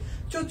হচ্ছে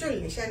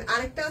 44, এন্ড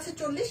আরেকটা আছে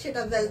 40,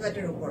 সেটা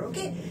ভেলভেটের উপর।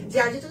 ওকে,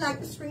 যার যেটা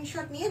লাগবে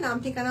স্ক্রিনশট নিয়ে নাম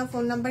ঠিকানা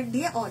ফোন নাম্বার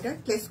দিয়ে অর্ডার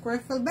প্লেস করে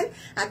ফেলবেন।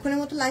 এখনের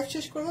মতো লাইভ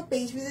শেষ করবো,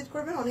 পেজ ভিজিট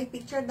করবেন, অনেক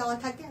পিকচার দেওয়া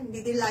থাকে,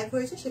 দিদির লাইভ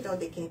হয়েছে সেটাও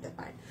দেখে নিতে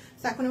পারেন।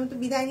 তো এখনের মতো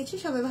বিদায় নিচ্ছি,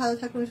 সবাই ভালো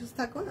থাকুন, সুস্থ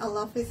থাকুন,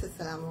 আল্লাহ হাফিজ,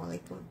 আসসালামু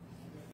আলাইকুম।